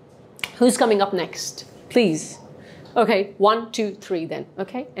 Who's coming up next? Please. Okay, 1, 2, 3 then.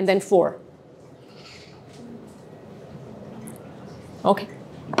 Okay? And then 4. Okay.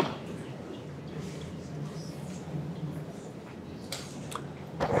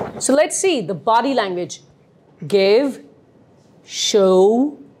 So let's see the body language. Give,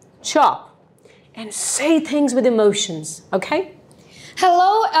 show, chop, and say things with emotions, okay?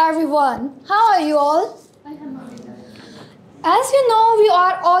 Hello everyone, how are you all? As you know, we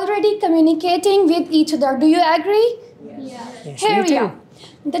are already communicating with each other. Do you agree? Yes, Here we are.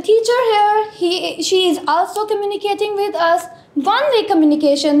 The teacher here, she is also communicating with us. One-way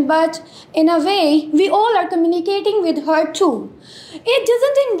communication, but in a way, we all are communicating with her too. It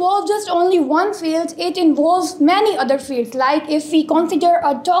doesn't involve just only one field, it involves many other fields. Like if we consider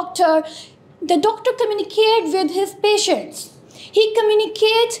a doctor, the doctor communicates with his patients. He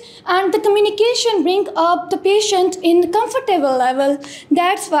communicates, and the communication brings up the patient in a comfortable level.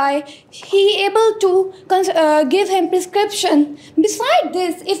 That's why he able to give him prescription. Besides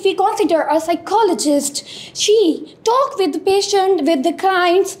this, if we consider a psychologist, she talk with the patient, with the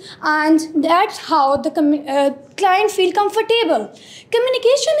clients, and that's how the client feel comfortable.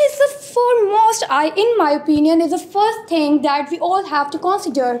 Communication is the foremost, in my opinion, is the first thing that we all have to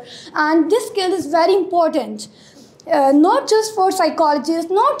consider, and this skill is very important. Not just for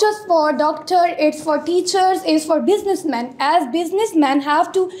psychologists, not just for doctors, it's for teachers, it's for businessmen. As businessmen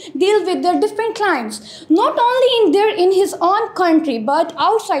have to deal with their different clients, not only in his own country, but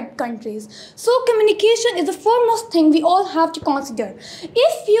outside countries. So communication is the foremost thing we all have to consider.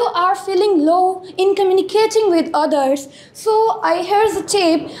 If you are feeling low in communicating with others, so here's a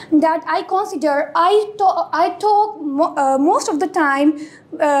tip that I consider. I talk most of the time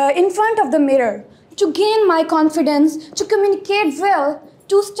in front of the mirror, to gain my confidence, to communicate well,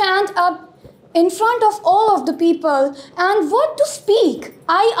 to stand up in front of all of the people, and what to speak.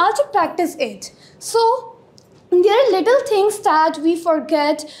 I also practice it. So there are little things that we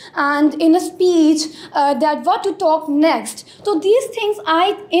forget, and in a speech, that what to talk next. So these things,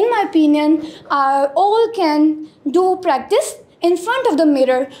 in my opinion, all can do practice in front of the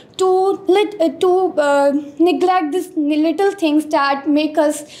mirror to neglect these little things that make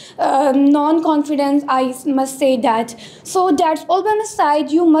us non-confident, I must say that. So that's all by my side.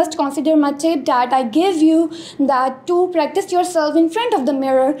 You must consider my tip that I gave you, that to practice yourself in front of the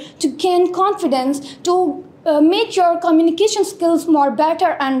mirror, to gain confidence, to make your communication skills more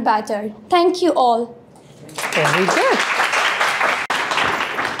better and better. Thank you all. Very good.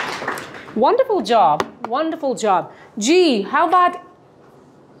 Wonderful job. Wonderful job. G, how about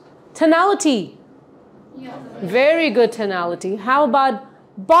tonality? Yeah. Very good tonality. How about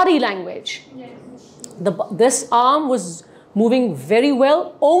body language? Yes. This arm was moving very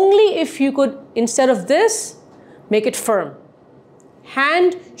well, only if you could, instead of this, make it firm.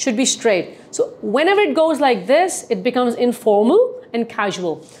 Hand should be straight. So whenever it goes like this, it becomes informal and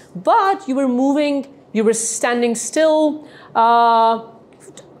casual. But you were moving, you were standing still.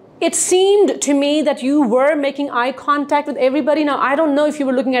 It seemed to me that you were making eye contact with everybody. Now, I don't know if you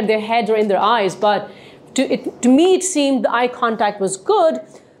were looking at their heads or in their eyes, but to me, it seemed the eye contact was good.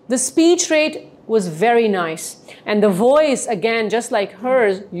 The speech rate was very nice. And the voice, again, just like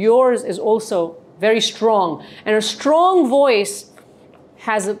hers, yours is also very strong. And a strong voice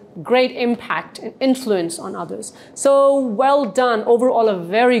has a great impact and influence on others. So well done. Overall, a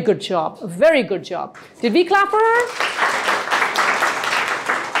very good job. A very good job. Did we clap for her?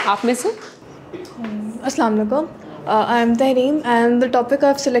 आप में से? Assalamu alaikum. I am Tahreem and the topic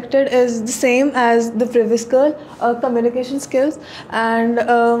I've selected is the same as the previous girl, communication skills. And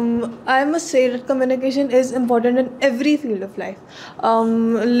I must say that communication is important in every field of life.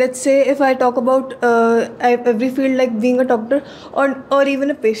 Let's say if I talk about every field like being a doctor or even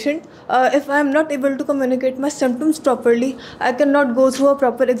a patient, if I am not able to communicate my symptoms properly, I cannot go through a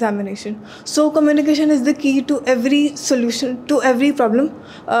proper examination. So communication is the key to every solution, to every problem.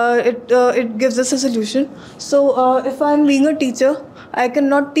 It gives us a solution. So if I am being a teacher, I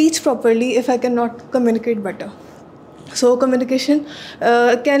cannot teach properly if I cannot communicate better. So communication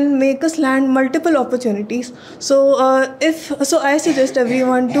can make us land multiple opportunities. So I suggest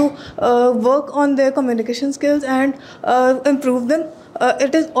everyone to work on their communication skills and improve them.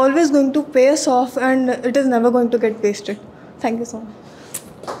 It is always going to pay us off and it is never going to get wasted. Thank you so much.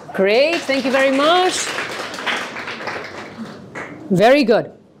 Great, thank you very much. Very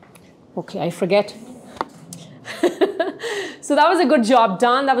good. Okay, I forget. So that was a good job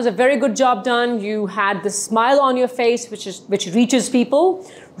done. That was a very good job done. You had the smile on your face, which reaches people,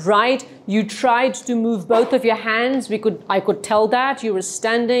 right? You tried to move both of your hands. I could tell that. You were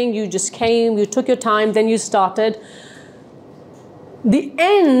standing, you just came, you took your time, then you started. The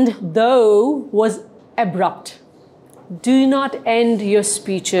end, though, was abrupt. Do not end your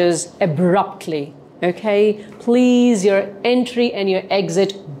speeches abruptly, okay? Please, your entry and your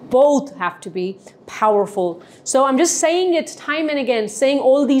exit both have to be powerful. So I'm just saying it time and again, saying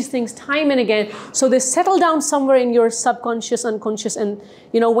all these things time and again, so they settle down somewhere in your subconscious, unconscious, and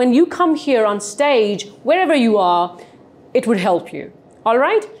when you come here on stage, wherever you are, it would help you. All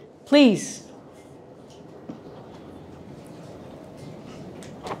right? Please.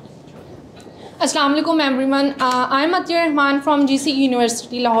 Assalamu alaikum everyone. I'm Atiya Rahman from GC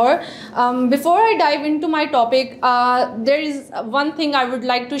University Lahore. Before I dive into my topic, there is one thing I would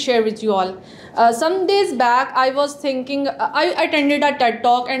like to share with you all. Some days back, I was thinking, I attended a TED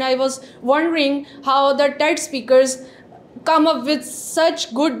talk and I was wondering how the TED speakers come up with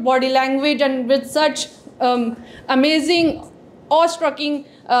such good body language and with such amazing, awe-striking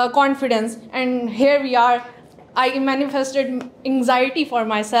confidence. And here we are. I manifested anxiety for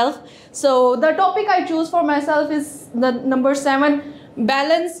myself. So the topic I choose for myself is the number 7,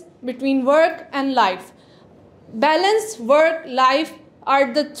 balance between work and life. Balance, work, life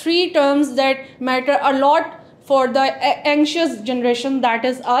are the 3 terms that matter a lot for the anxious generation, that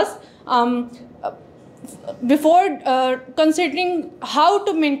is us. Before considering how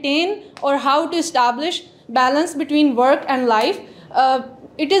to maintain or how to establish balance between work and life,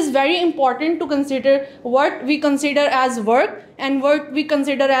 it is very important to consider what we consider as work and what we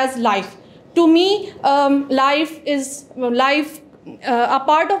consider as life. To me, a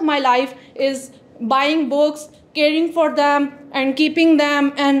part of my life is buying books, caring for them and keeping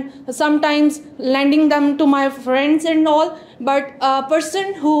them, and sometimes lending them to my friends and all. But a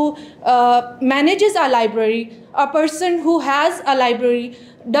person who manages a library, a person who has a library,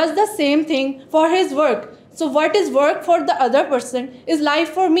 does the same thing for his work. So what is work for the other person is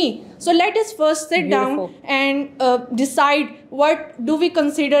life for me. So let us first sit down and decide what do we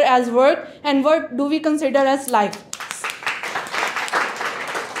consider as work and what do we consider as life.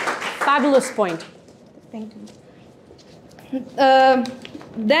 Fabulous point. Thank you.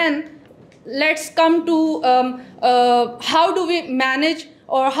 Then let's come to how do we manage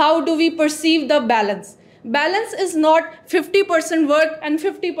or how do we perceive the balance. Balance is not 50% work and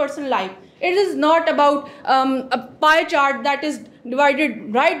 50% life. It is not about a pie chart that is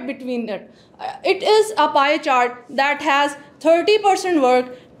divided right between it. It is a pie chart that has 30%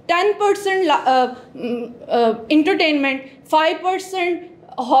 work, 10% entertainment, 5%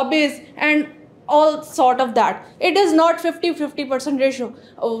 hobbies, and all sort of that. It is not 50-50% ratio.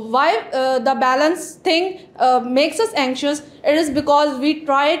 Why the balance thing makes us anxious? It is because we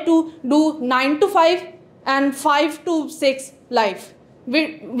try to do 9 to 5 and 5 to 6 life.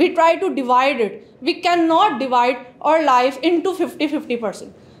 We try to divide it. We cannot divide our life into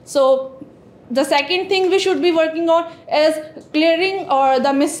 50-50%. So the second thing we should be working on is clearing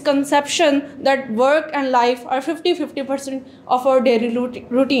the misconception that work and life are 50-50% of our daily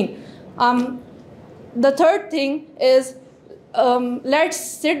routine. The third thing is let's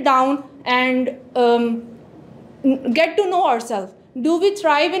sit down and get to know ourselves. Do we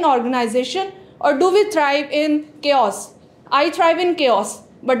thrive in organization or do we thrive in chaos? I thrive in chaos,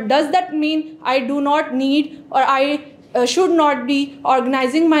 but does that mean I do not need or I should not be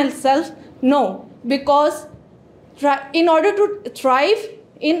organizing myself? No, because in order to thrive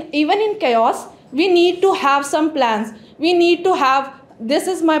even in chaos, we need to have some plans. We need to have, this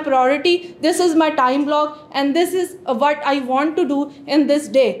is my priority, this is my time block, and this is what I want to do in this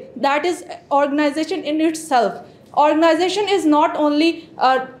day. That is organization in itself. Organization is not only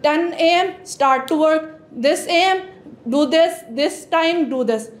 10 a.m. start to work, this a.m. do this time do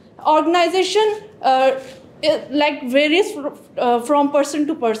this. Organization like varies from person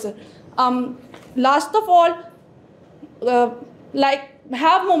to person. Last of all, like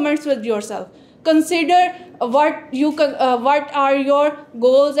have moments with yourself. Consider what are your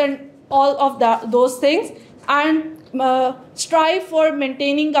goals and all of those things, and strive for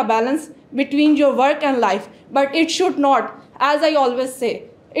maintaining a balance between your work and life. But it should not, as I always say,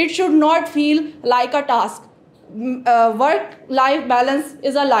 it should not feel like a task. Work-life balance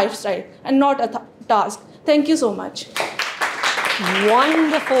is a lifestyle and not a task. Thank you so much.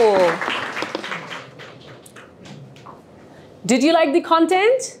 Wonderful. Did you like the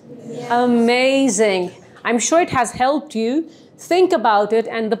content? Yes. Amazing. I'm sure it has helped you think about it,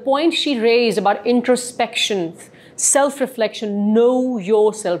 and the point she raised about introspection, self-reflection, know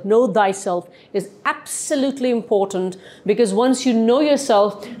yourself, know thyself is absolutely important, because once you know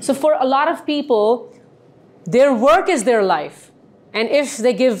yourself, so for a lot of people, their work is their life. And if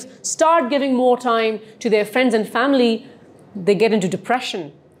they start giving more time to their friends and family, they get into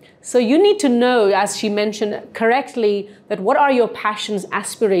depression. So you need to know, as she mentioned correctly, that what are your passions,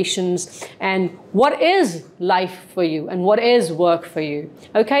 aspirations, and what is life for you and what is work for you.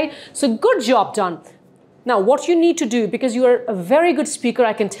 Okay? So good job done. Now, what you need to do, because you are a very good speaker,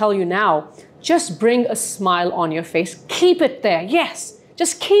 I can tell you now, just bring a smile on your face. Keep it there. Yes,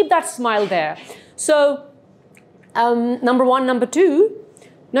 just keep that smile there. So, number one. Number two,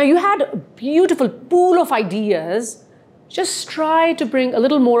 now you had a beautiful pool of ideas. Just try to bring a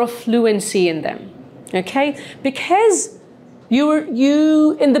little more of fluency in them, okay? Because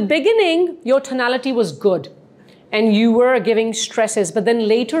you in the beginning, your tonality was good and you were giving stresses, but then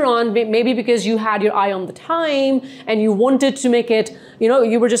later on, maybe because you had your eye on the time and you wanted to make it,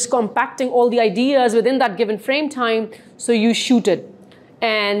 you were just compacting all the ideas within that given frame time, so you shooted.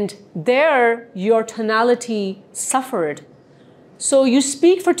 And there, your tonality suffered. So you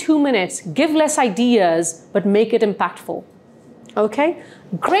speak for 2 minutes, give less ideas, but make it impactful. Okay?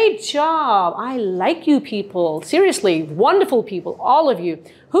 Great job. I like you people. Seriously, wonderful people, all of you.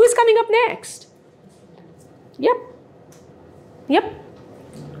 Who's coming up next? Yep. Yep.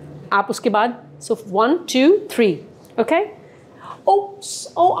 Aap uske baad. So 1, 2, 3. Okay? Oh,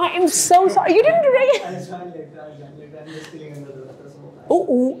 I am so sorry. You didn't raise. I'm just feeling under the water.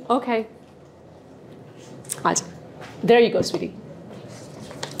 Oh, okay. There you go, sweetie.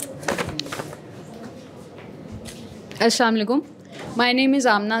 Assalamu alaikum. My name is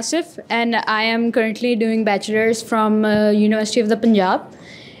Amna Asif, and I am currently doing bachelor's from University of the Punjab,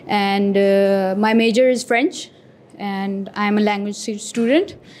 and my major is French, and I am a language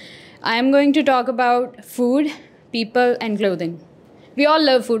student. I am going to talk about food, people, and clothing. We all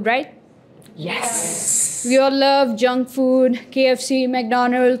love food, right? Yes. We all love junk food, KFC,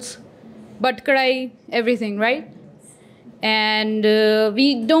 McDonald's, butt kadai, everything, right? And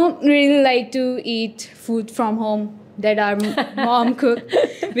we don't really like to eat food from home that our mom cooked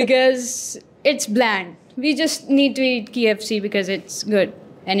because it's bland. We just need to eat KFC because it's good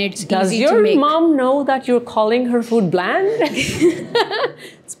and it's easy to make. Does your mom know that you're calling her food bland?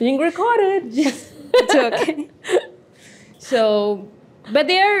 It's being recorded. It's okay. So, but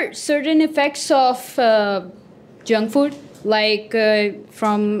there are certain effects of junk food, like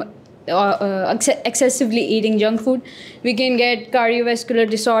from excessively eating junk food. We can get cardiovascular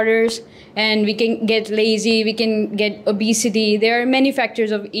disorders, and we can get lazy, we can get obesity. There are many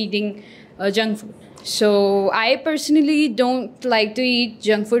factors of eating junk food. So I personally don't like to eat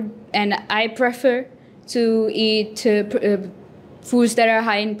junk food, and I prefer to eat foods that are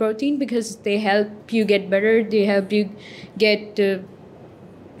high in protein because they help you get better, they help you get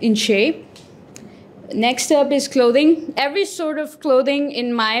in shape. Next up is clothing. Every sort of clothing,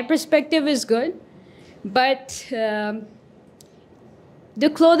 in my perspective, is good, but the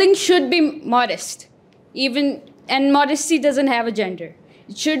clothing should be modest, and modesty doesn't have a gender.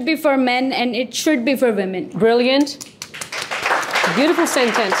 It should be for men and it should be for women. Brilliant. Beautiful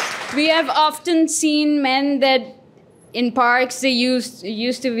sentence. We have often seen men that in parks they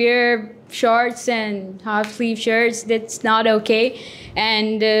used to wear shorts and half-sleeve shirts. That's not okay.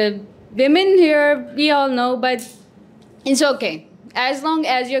 And women here, we all know, but it's okay. As long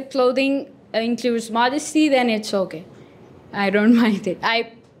as your clothing includes modesty, then it's okay. I don't mind it.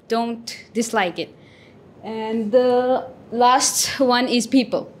 I don't dislike it. And the last one is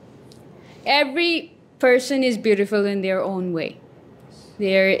people. Every person is beautiful in their own way.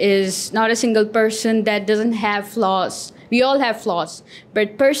 There is not a single person that doesn't have flaws. We all have flaws.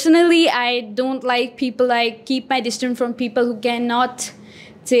 But personally, I don't like people. I keep my distance from people who cannot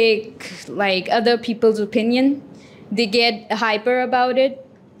take like other people's opinion. They get hyper about it,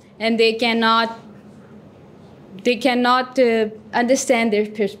 and they cannot understand their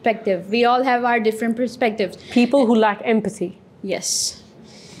perspective. We all have our different perspectives. People who lack empathy. Yes,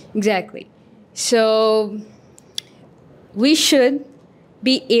 exactly. So we should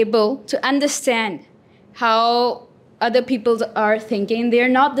be able to understand how other people are thinking. They're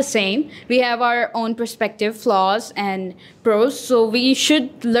not the same. We have our own perspective, flaws and pros. So we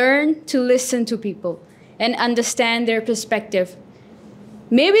should learn to listen to people and understand their perspective.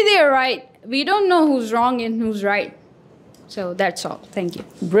 Maybe they're right. We don't know who's wrong and who's right. So that's all. Thank you.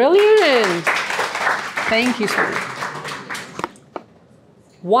 Brilliant. Thank you so much.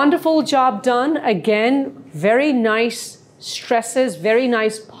 Wonderful job done. Again, very nice stresses, very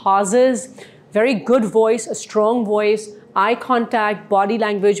nice pauses, very good voice, a strong voice, eye contact, body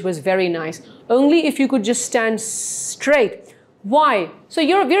language was very nice. Only if you could just stand straight. Why? So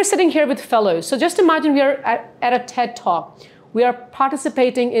we're sitting here with fellows. So just imagine we are at a TED Talk. We are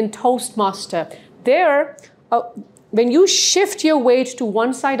participating in Toastmaster. There, when you shift your weight to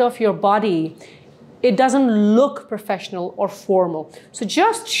one side of your body, it doesn't look professional or formal. So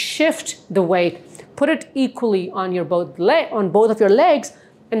just shift the weight, put it equally on both of your legs,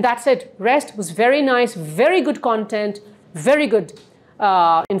 and that's it. Rest was very nice, very good content, very good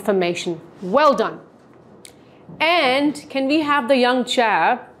information. Well done. And can we have the young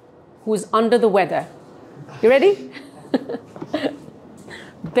chap who's under the weather? You ready?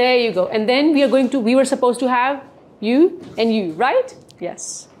 There you go. And then we were supposed to have you and you, right?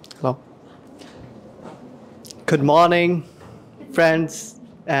 Yes. Hello. Good morning, friends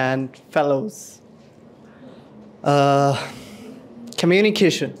and fellows.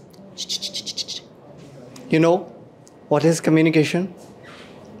 Communication. You know what is communication?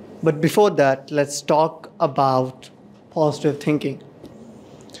 But before that, let's talk about positive thinking.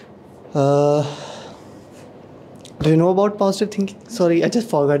 Do you know about positive thinking? Sorry, I just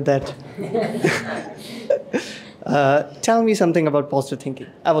forgot that. Tell me something about positive thinking.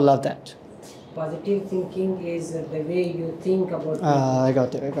 I would love that. Positive thinking is the way you think about people. I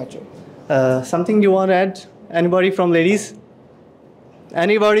got you. Something you want to add? Anybody from ladies?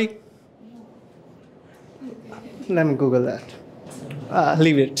 Anybody? Let me Google that.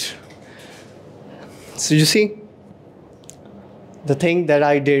 Leave it. So you see, the thing that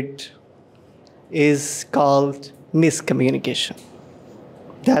I did is called miscommunication.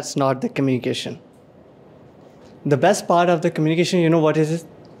 That's not the communication. The best part of the communication, you know what is it?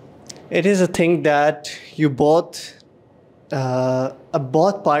 It is a thing that you both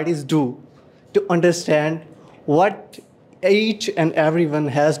parties do to understand what each and everyone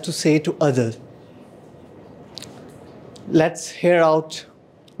has to say to others. Let's hear out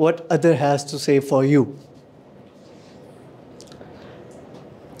what other has to say for you.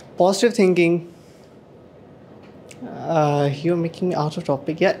 Positive thinking. You're making out of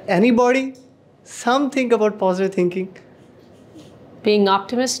topic. Yeah, anybody? Something about positive thinking? Being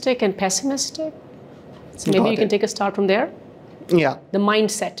optimistic and pessimistic. So maybe you can take a start from there. Yeah. The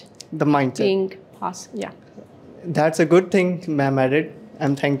mindset. The mindset. Being positive. Yeah. That's a good thing, ma'am added.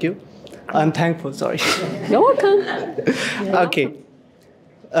 And thank you. I'm thankful, sorry. You're welcome. Okay.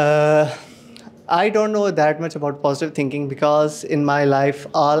 I don't know that much about positive thinking because in my life,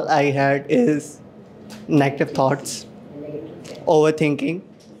 all I had is negative thoughts, overthinking,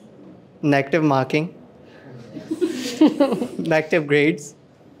 negative marking, negative grades,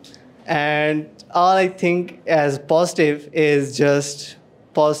 and all I think as positive is just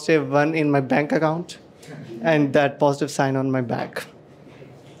 +1 in my bank account and that positive sign on my back.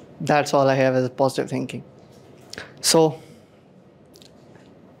 That's all I have as positive thinking. So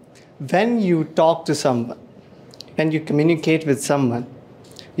when you talk to someone, when you communicate with someone,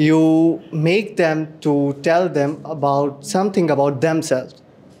 you make them to tell them about something about themselves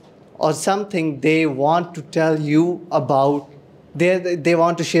or something they want to tell you about, they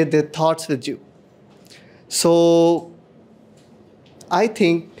want to share their thoughts with you. So I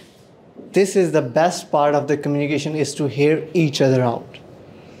think this is the best part of the communication, is to hear each other out.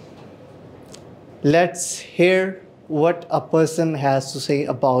 Let's hear what a person has to say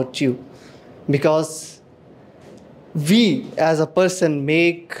about you, because we as a person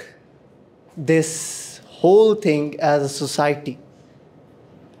make this whole thing as a society,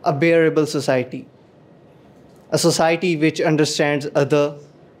 a bearable society, a society which understands other,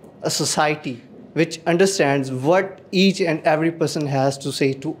 a society which understands what each and every person has to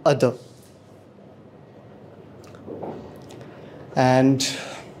say to other. And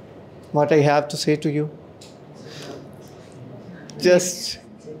what I have to say to you, just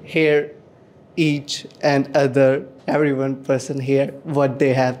hear each and other, every one person here, what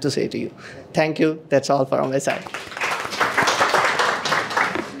they have to say to you. Thank you. That's all from my side.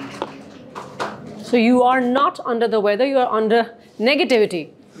 So you are not under the weather, you are under negativity.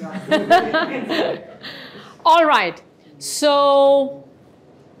 All right. So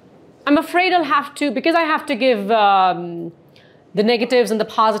I'm afraid I'll have to, because I have to give the negatives and the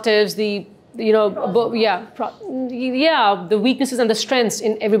positives, the the weaknesses and the strengths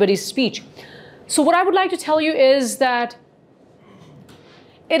in everybody's speech. So what I would like to tell you is that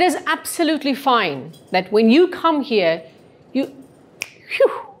it is absolutely fine that when you come here,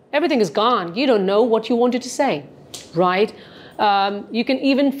 everything is gone. You don't know what you wanted to say, right? You can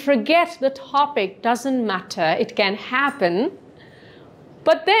even forget the topic, doesn't matter, it can happen.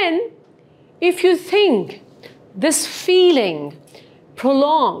 But then, if you think this feeling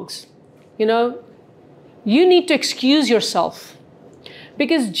prolongs, you need to excuse yourself.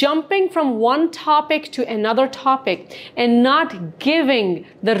 Because jumping from one topic to another topic and not giving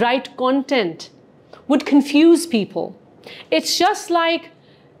the right content would confuse people. It's just like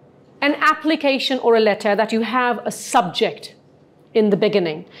an application or a letter that you have a subject in the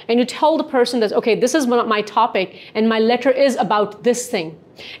beginning. And you tell the person that, okay, this is my topic and my letter is about this thing.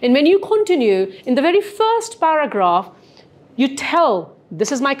 And when you continue, in the very first paragraph, you tell,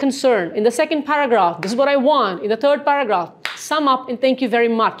 this is my concern. In the second paragraph, this is what I want. In the third paragraph, sum up and thank you very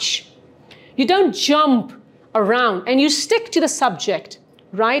much. You don't jump around and you stick to the subject,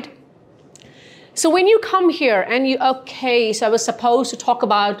 right? So when you come here and so I was supposed to talk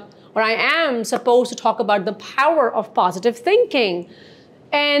about, or I am supposed to talk about the power of positive thinking.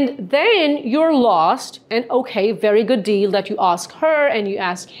 And then you're lost, and okay, very good deal that you ask her and you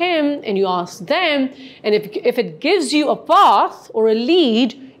ask him and you ask them. And if it gives you a path or a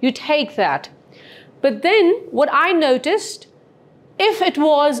lead, you take that. But then what I noticed, if it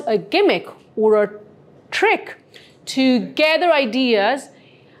was a gimmick or a trick to gather ideas,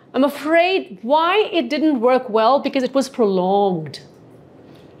 I'm afraid why it didn't work well, because it was prolonged.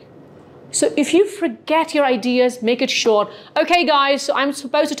 So if you forget your ideas, make it short. Okay, guys, so I'm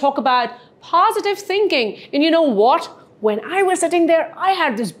supposed to talk about positive thinking. And you know what? When I was sitting there, I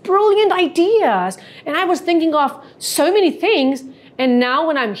had these brilliant ideas and I was thinking of so many things. And now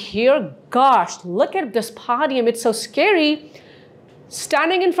when I'm here, gosh, look at this podium. It's so scary.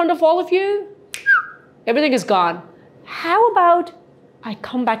 Standing in front of all of you, everything is gone. How about I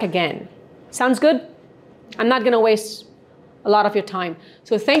come back again? Sounds good? I'm not going to waste a lot of your time.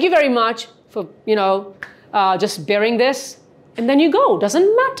 So thank you very much for, just bearing this. And then you go.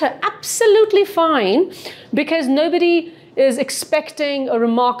 Doesn't matter. Absolutely fine. Because nobody is expecting a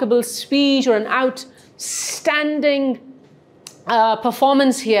remarkable speech or an outstanding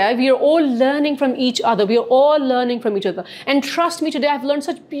performance here. We are all learning from each other. We are all learning from each other. And trust me, today I've learned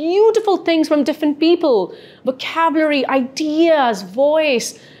such beautiful things from different people. Vocabulary, ideas,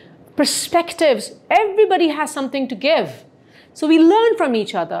 voice, perspectives. Everybody has something to give. So we learn from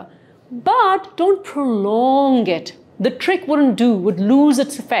each other, but don't prolong it. The trick would lose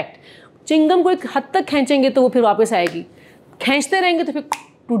its effect. Chingam ko ek had tak khenchenge to wo phir wapas aayegi. Khenchte rahenge to phir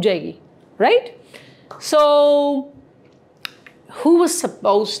toot jayegi, right? So who was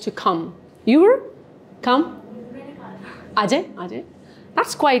supposed to come? You were? Come? Ajay?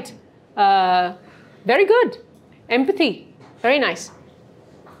 That's quite very good. Empathy. Very nice.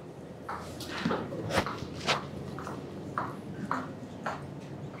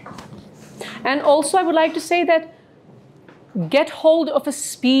 And also I would like to say that get hold of a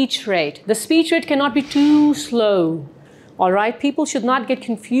speech rate. The speech rate cannot be too slow. All right? People should not get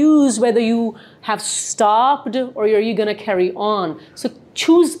confused whether you have stopped or are you going to carry on. So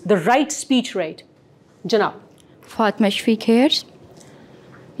choose the right speech rate. Janab. Fatma Shfiq here.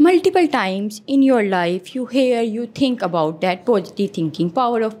 multiple times in your life you hear, you think about that positive thinking,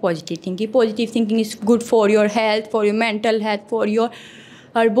 power of positive thinking. Positive thinking is good for your health, for your mental health, for your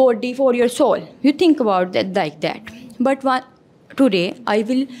body, for your soul. You think about that like that. But today I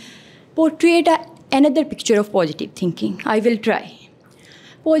will portray another picture of positive thinking. I will try.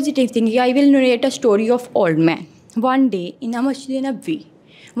 Positive thinking, I will narrate a story of old man. One day in a Masjid Nabwi,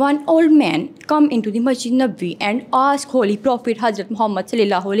 one old man come into the Masjid Nabwi and ask Holy Prophet Hazrat Muhammad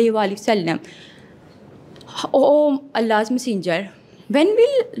sallallahu alaihi wasallam, "Oh Allah's Messenger, when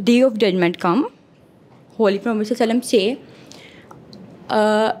will Day of Judgment come?" Holy Prophet sallallahu say,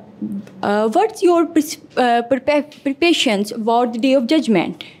 "What's your preparations about the Day of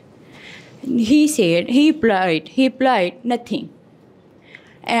Judgment?" He replied, "Nothing."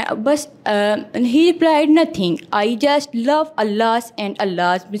 But he replied, "Nothing. I just love Allah's and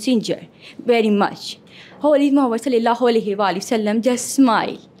Allah's Messenger very much." Holy Muhammad sallallahu alaihi wasallam just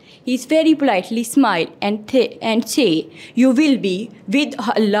smile. He's very politely smile and say, "You will be with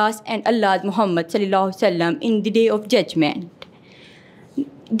Allah's and Allah's Muhammad sallallahu alaihi wasallam in the Day of Judgment."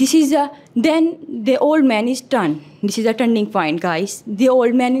 Then the old man is done. This is a turning point, guys. The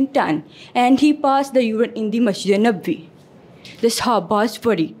old man is done, and he passed the urine in the Masjid Nabwi. The Sahabas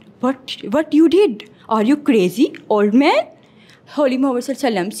worried. What you did? Are you crazy, old man? Holy Muhammad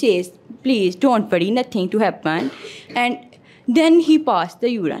says, "Please don't worry, nothing to happen." And then he passed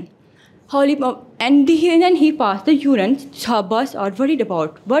the urine. Then he passed the urine. Sahabas are worried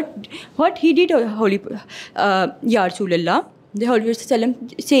about what he did. Ya Rasulullah. The Holy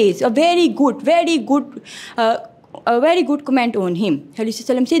Prophet says a very good comment on him. Holy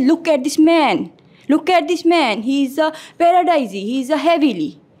Prophet says, "Look at this man. Look at this man. He is a paradisey. He is a heavenly.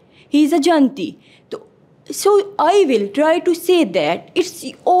 He is a janti." So I will try to say that it's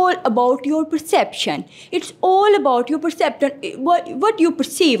all about your perception. It's all about your perception. What you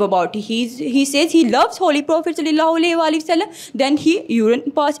perceive about it. He says he loves Holy Prophet sallallahu alaihi wasallam. Then he urine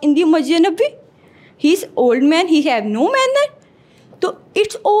pass in the Masjid Nabwi. He's old man. He have no manner. So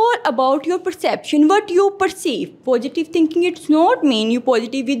it's all about your perception, what you perceive. Positive thinking, it's not mean you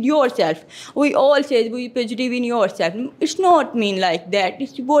positive with yourself. We all say we positive in yourself. It's not mean like that.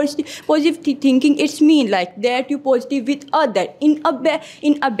 It's positive thinking, it's mean like that you positive with other in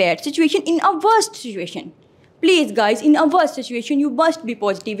a bad situation, in a worst situation. Please guys, in a worst situation, you must be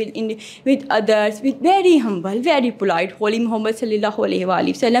positive with others, with very humble, very polite. Holy Muhammad sallallahu alaihi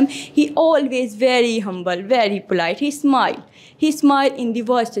wasallam, he always very humble, very polite. He smiled. He smiled in the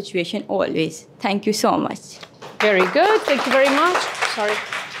worst situation always. Thank you so much. Very good. Thank you very much. Sorry.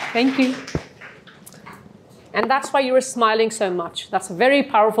 Thank you. And that's why you were smiling so much. That's a very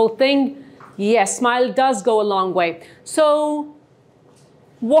powerful thing. Yes, smile does go a long way. So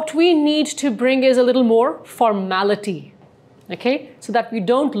what we need to bring is a little more formality, okay? So that we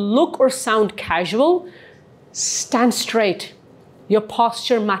don't look or sound casual. Stand straight. Your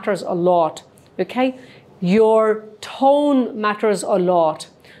posture matters a lot, okay? Your tone matters a lot.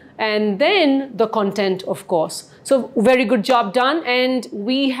 And then the content, of course. So very good job done. And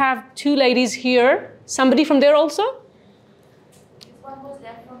we have two ladies here. Somebody from there also? One was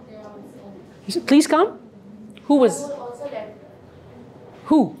left from there also. Please come. Who was? Also left.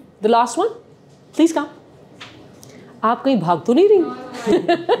 Who? The last one? Please come. आप कहीं भाग तो नहीं रही?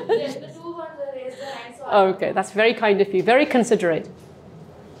 Yes, the two ones raised their hands. So Okay, that's very kind of you. Very considerate.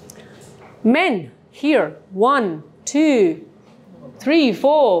 Men, here. 1, 2, 3,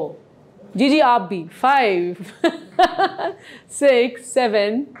 4. Gigi आप भी. 5, 6,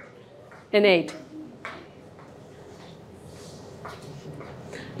 7, and 8.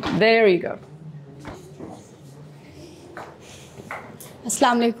 There you go.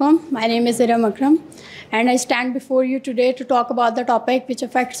 Assalamu alaikum. My name is Iram Akram, and I stand before you today to talk about the topic which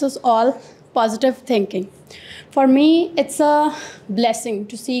affects us all, positive thinking. For me, it's a blessing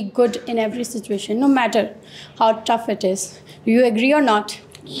to see good in every situation, no matter how tough it is. Do you agree or not?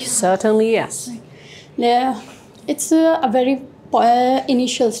 Certainly, yes. Yeah, it's a very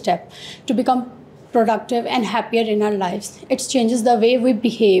initial step to become productive and happier in our lives. It changes the way we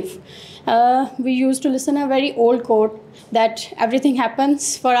behave. We used to listen a very old quote that everything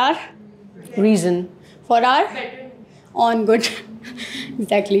happens for our reason, for our own good.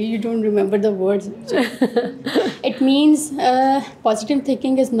 Exactly, you don't remember the words. It means positive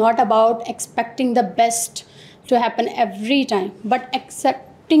thinking is not about expecting the best to happen every time, but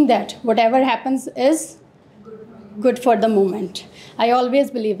accepting that whatever happens is good for the moment. I always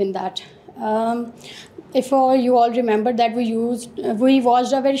believe in that. If you all remember that we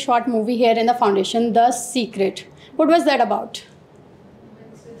watched a very short movie here in the foundation, The Secret. What was that about?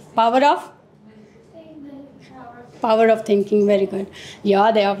 Power of? Power of thinking, very good.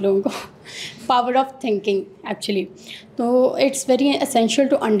 याद है आप लोगों को. Power of thinking, actually. So it's very essential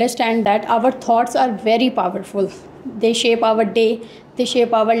to understand that our thoughts are very powerful. They shape our day, they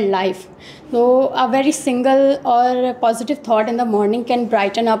shape our life. So a very single or positive thought in the morning can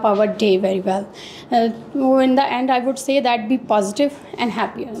brighten up our day very well. So in the end, I would say that be positive and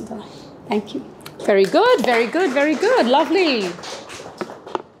happy. Thank you. Very good, very good, very good. Lovely.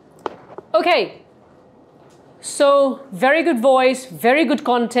 Okay. So, very good voice, very good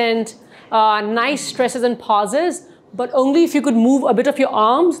content, nice stresses and pauses, but only if you could move a bit of your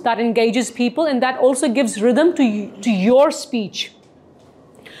arms, that engages people, and that also gives rhythm to your speech.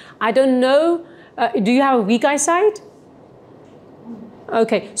 I don't know, do you have a weak eyesight?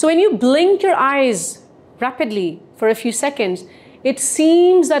 Okay, so when you blink your eyes rapidly for a few seconds, it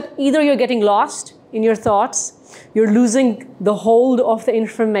seems that either you're getting lost in your thoughts, you're losing the hold of the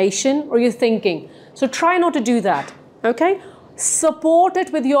information, or you're thinking. So try not to do that, okay? Support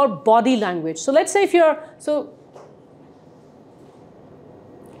it with your body language. So let's say if you're,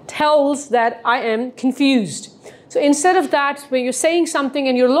 tells that I am confused. So instead of that, when you're saying something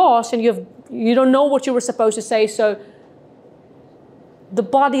and you're lost and you don't know what you were supposed to say, so the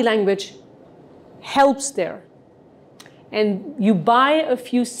body language helps there. And you buy a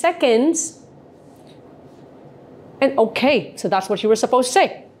few seconds and okay, so that's what you were supposed to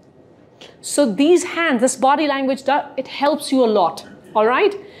say. So these hands, this body language, it helps you a lot. All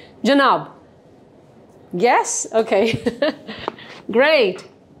right? Janab. Yes? Okay. Great.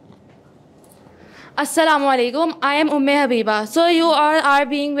 Assalamu alaikum. I am Habiba. So you all are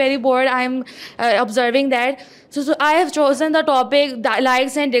being very bored. I am observing that. So I have chosen the topic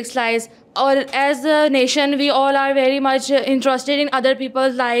likes and dislikes. Or as a nation, we all are very much interested in other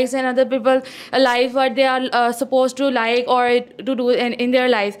people's likes and other people's life, what they are supposed to like or to do in their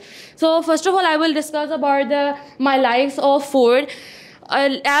lives. So first of all, I will discuss about my likes of food.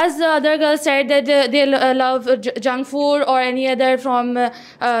 As the other girl said that they love junk food or any other from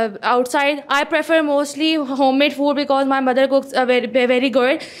outside, I prefer mostly homemade food because my mother cooks very, very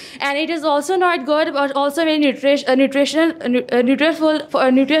good, and it is also not good but also very nutritious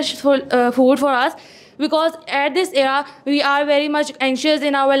food for us. Because at this era, we are very much anxious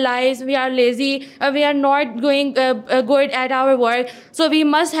in our lives, we are lazy, we are not going good at our work. So we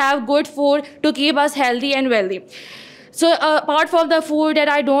must have good food to keep us healthy and wealthy. So apart from the food that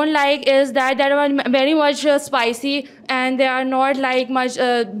I don't like is that they are very much spicy and they are not like much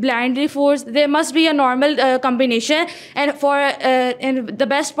blandly foods. There must be a normal combination. And and the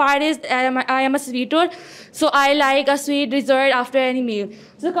best part is I am a sweet tooth, so I like a sweet dessert after any meal.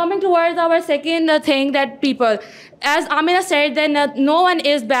 So coming towards our second thing, that people, as Amina said, that no one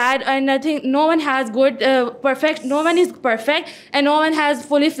is bad and no one has good, perfect, no one is perfect and no one has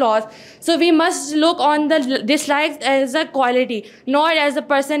fully flaws. So we must look on the dislikes as a quality, not as a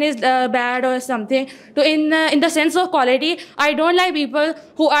person is bad or something. So in the sense of quality, I don't like people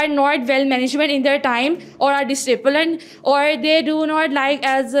who are not well management in their time or are disciplined, or they do not like,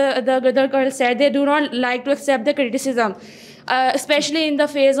 as the other girl said, they do not like to accept the criticism. Especially in the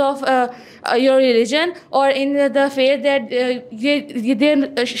phase of your religion or in the phase that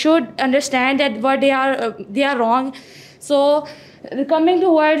they should understand that what they are wrong. So coming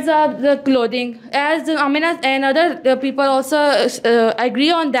towards the clothing, as Amina and other people also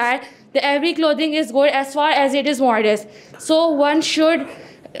agree on that every clothing is good as far as it is modest. So one should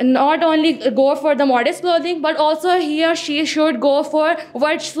not only go for the modest clothing, but also he or she should go for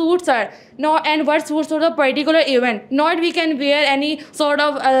what suits her, and what suits for the particular event. Not we can wear any sort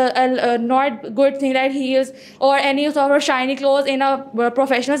of not good thing like heels or any sort of shiny clothes in a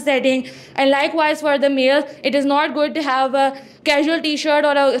professional setting. And likewise for the male, it is not good to have a casual t-shirt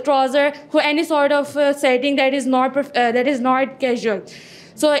or a trouser for any sort of setting that is not casual.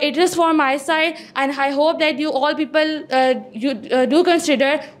 So it is for my side, and I hope that you all people do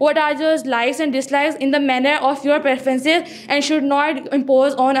consider what are those likes and dislikes in the manner of your preferences and should not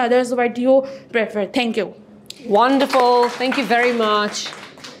impose on others what you prefer. Thank you. Wonderful. Thank you very much.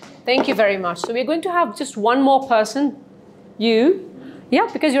 Thank you very much. So we're going to have just one more person. You. Yeah,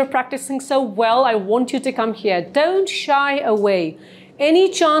 because you're practicing so well, I want you to come here. Don't shy away. Any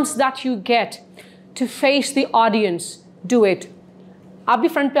chance that you get to face the audience, do it. आप भी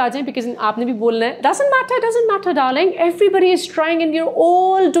front पे आ जाएं because आपने भी बोलना है. Doesn't matter, darling. Everybody is trying and you're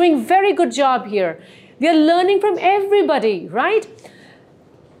all doing very good job here. We are learning from everybody, right?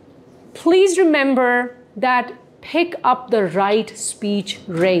 Please remember that pick up the right speech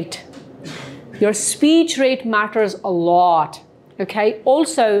rate. Your speech rate matters a lot, okay?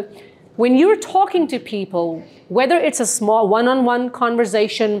 Also, when you're talking to people, whether it's a small one-on-one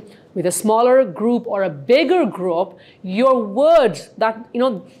conversation with a smaller group or a bigger group, your words,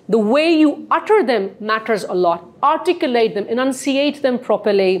 the way you utter them matters a lot. Articulate them, enunciate them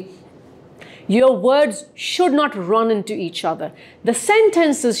properly. Your words should not run into each other. The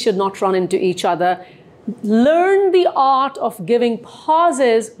sentences should not run into each other. Learn the art of giving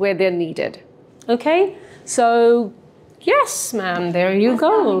pauses where they're needed. Okay? So, yes, ma'am, there you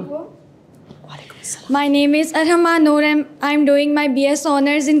go. My name is Arhama Noor and I'm doing my BS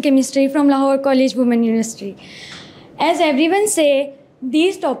Honours in Chemistry from Lahore College Women University. As everyone say,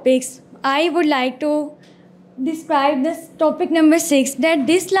 these topics, I would like to describe this topic number 6, that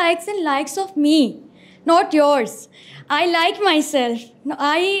dislikes and likes of me, not yours. I like myself.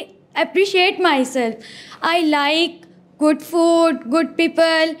 I appreciate myself. I like good food, good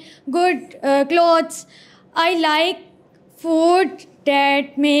people, good clothes. I like food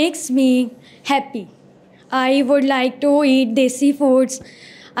that makes me happy. I would like to eat desi foods.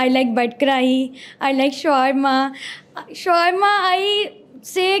 I like bud karai. I like shawarma. Shawarma, I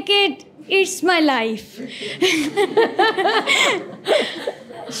say it's my life.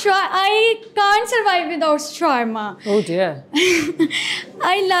 I can't survive without shawarma. Oh dear.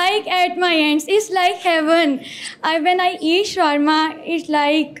 I like at my ends. It's like heaven. When I eat shawarma, it's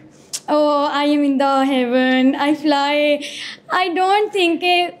like, oh, I am in the heaven. I fly. I don't think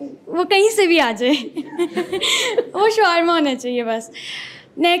वो कहीं से भी आ जाए. वो shawarma होना चाहिए बस.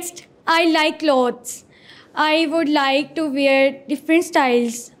 Next, I like clothes. I would like to wear different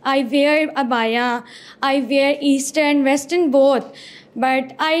styles. I wear abaya. I wear Eastern, Western both.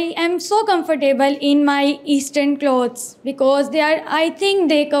 But I am so comfortable in my Eastern clothes because I think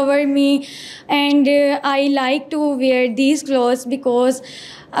they cover me, and I like to wear these clothes because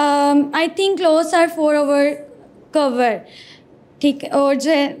I think clothes are for our cover.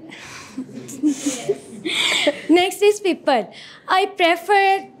 Next is people. I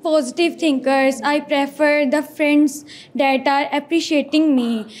prefer positive thinkers. I prefer the friends that are appreciating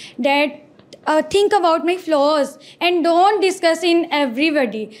me, that think about my flaws and don't discuss in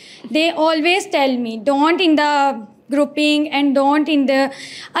everybody. They always tell me, don't in the grouping and don't in the...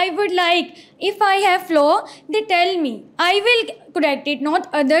 I would like, if I have flaw, they tell me. I will correct it, not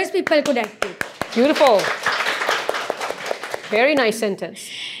others people correct it. Beautiful. Very nice sentence.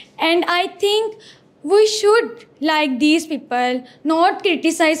 And I think we should like these people, not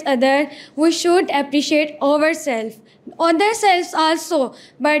criticize others. We should appreciate ourselves. Other selves also,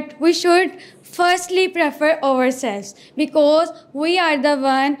 but we should firstly prefer ourselves because we are the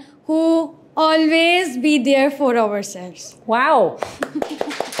one who always be there for ourselves. Wow.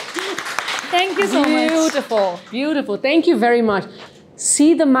 Thank you so much. Beautiful, beautiful. Thank you very much.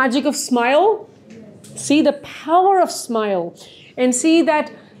 See the magic of smile? See the power of smile. And see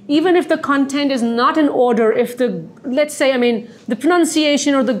that even if the content is not in order, if the, let's say, the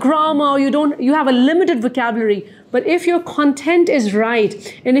pronunciation or the grammar, you have a limited vocabulary, but if your content is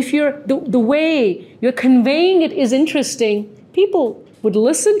right, and if the way you're conveying it is interesting, people would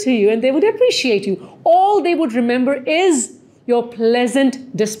listen to you and they would appreciate you. All they would remember is your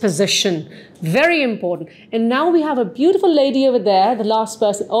pleasant disposition. Very important. And now we have a beautiful lady over there, the last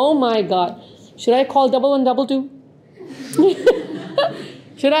person. Oh my God. Should I call 1122?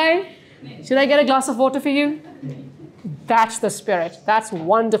 Should I get a glass of water for you? That's the spirit. That's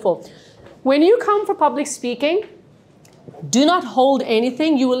wonderful. When you come for public speaking, do not hold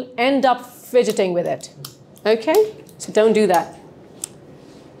anything. You will end up fidgeting with it. Okay? So don't do that.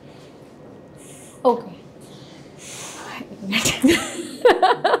 Okay.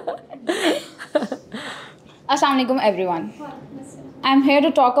 Assalamualaikum everyone. I'm here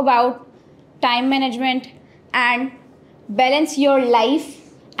to talk about time management and balance your life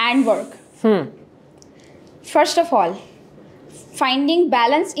and work. First of all, finding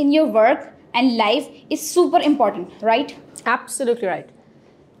balance in your work and life is super important, right? Absolutely right.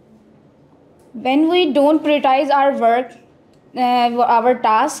 When we don't prioritize our work, our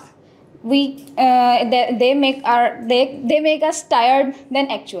task, they make us tired than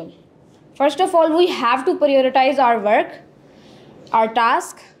actual. First of all, we have to prioritize our work, our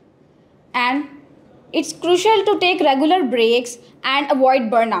task, and it's crucial to take regular breaks and avoid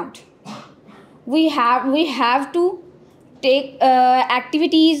burnout. We have to take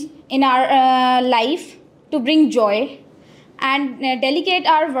activities in our life to bring joy, and delegate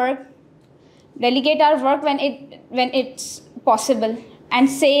our work when it's possible, and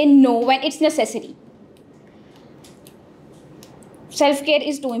say no when it's necessary. Self-care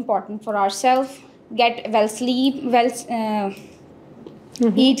is too important for ourselves. Get well, sleep well,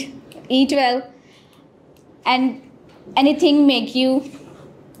 eat well, and anything make you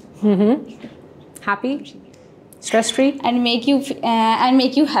Happy? Stress-free? And make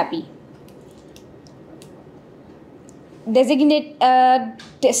you happy. Designate a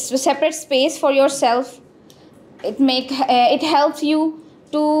separate space for yourself. It helps you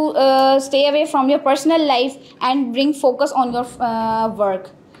to stay away from your personal life and bring focus on your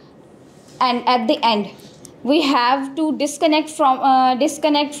work. And at the end, we have to disconnect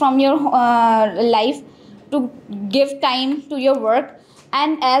from your life to give time to your work,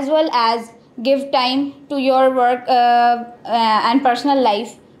 and as well as give time to your work and personal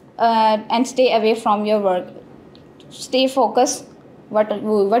life, and stay away from your work. Stay focused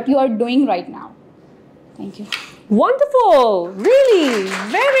what you are doing right now. Thank you. Wonderful. Really,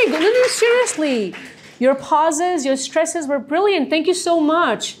 very good. No, seriously. Your pauses, your stresses were brilliant. Thank you so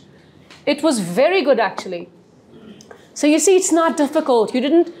much. It was very good, actually. So you see, it's not difficult.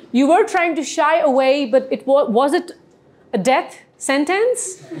 You were trying to shy away, but was it a death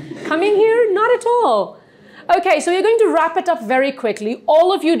sentence coming here? Not at all. Okay, so we're going to wrap it up very quickly.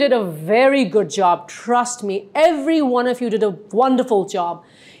 All of you did a very good job. Trust me, every one of you did a wonderful job.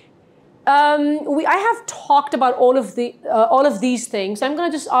 I have talked about all of these things. I'm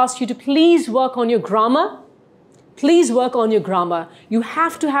going to just ask you to please work on your grammar. Please work on your grammar. You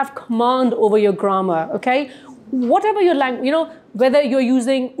have to have command over your grammar, okay? Whatever your language, whether you're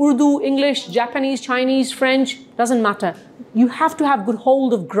using Urdu, English, Japanese, Chinese, French, doesn't matter. You have to have good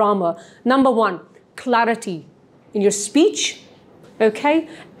hold of grammar. Number one, clarity in your speech, okay?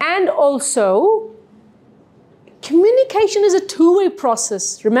 And also, communication is a two-way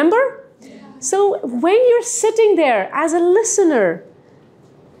process, remember? So when you're sitting there as a listener,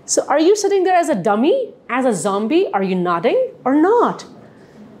 so are you sitting there as a dummy, as a zombie? Are you nodding or not?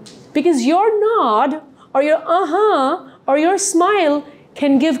 Because your nod or your or your smile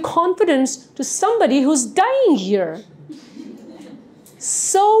can give confidence to somebody who's dying here.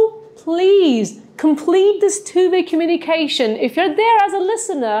 So please complete this two-way communication. If you're there as a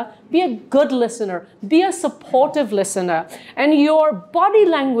listener, be a good listener, be a supportive listener, and your body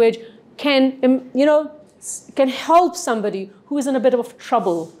language can help somebody who is in a bit of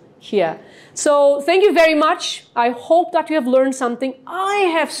trouble here. So thank you very much. I hope that you have learned something. I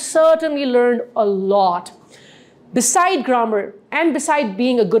have certainly learned a lot. Beside grammar and beside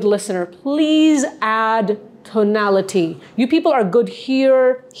being a good listener, please add tonality. You people are good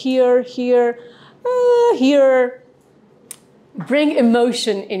here, here, here, here. Bring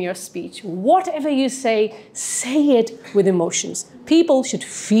emotion in your speech. Whatever you say it with emotions. People should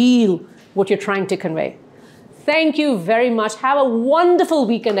feel what you're trying to convey. Thank you very much. Have a wonderful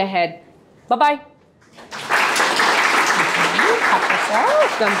weekend ahead. Bye-bye.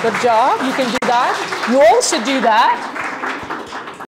 Good job. You can do that. You all should do that.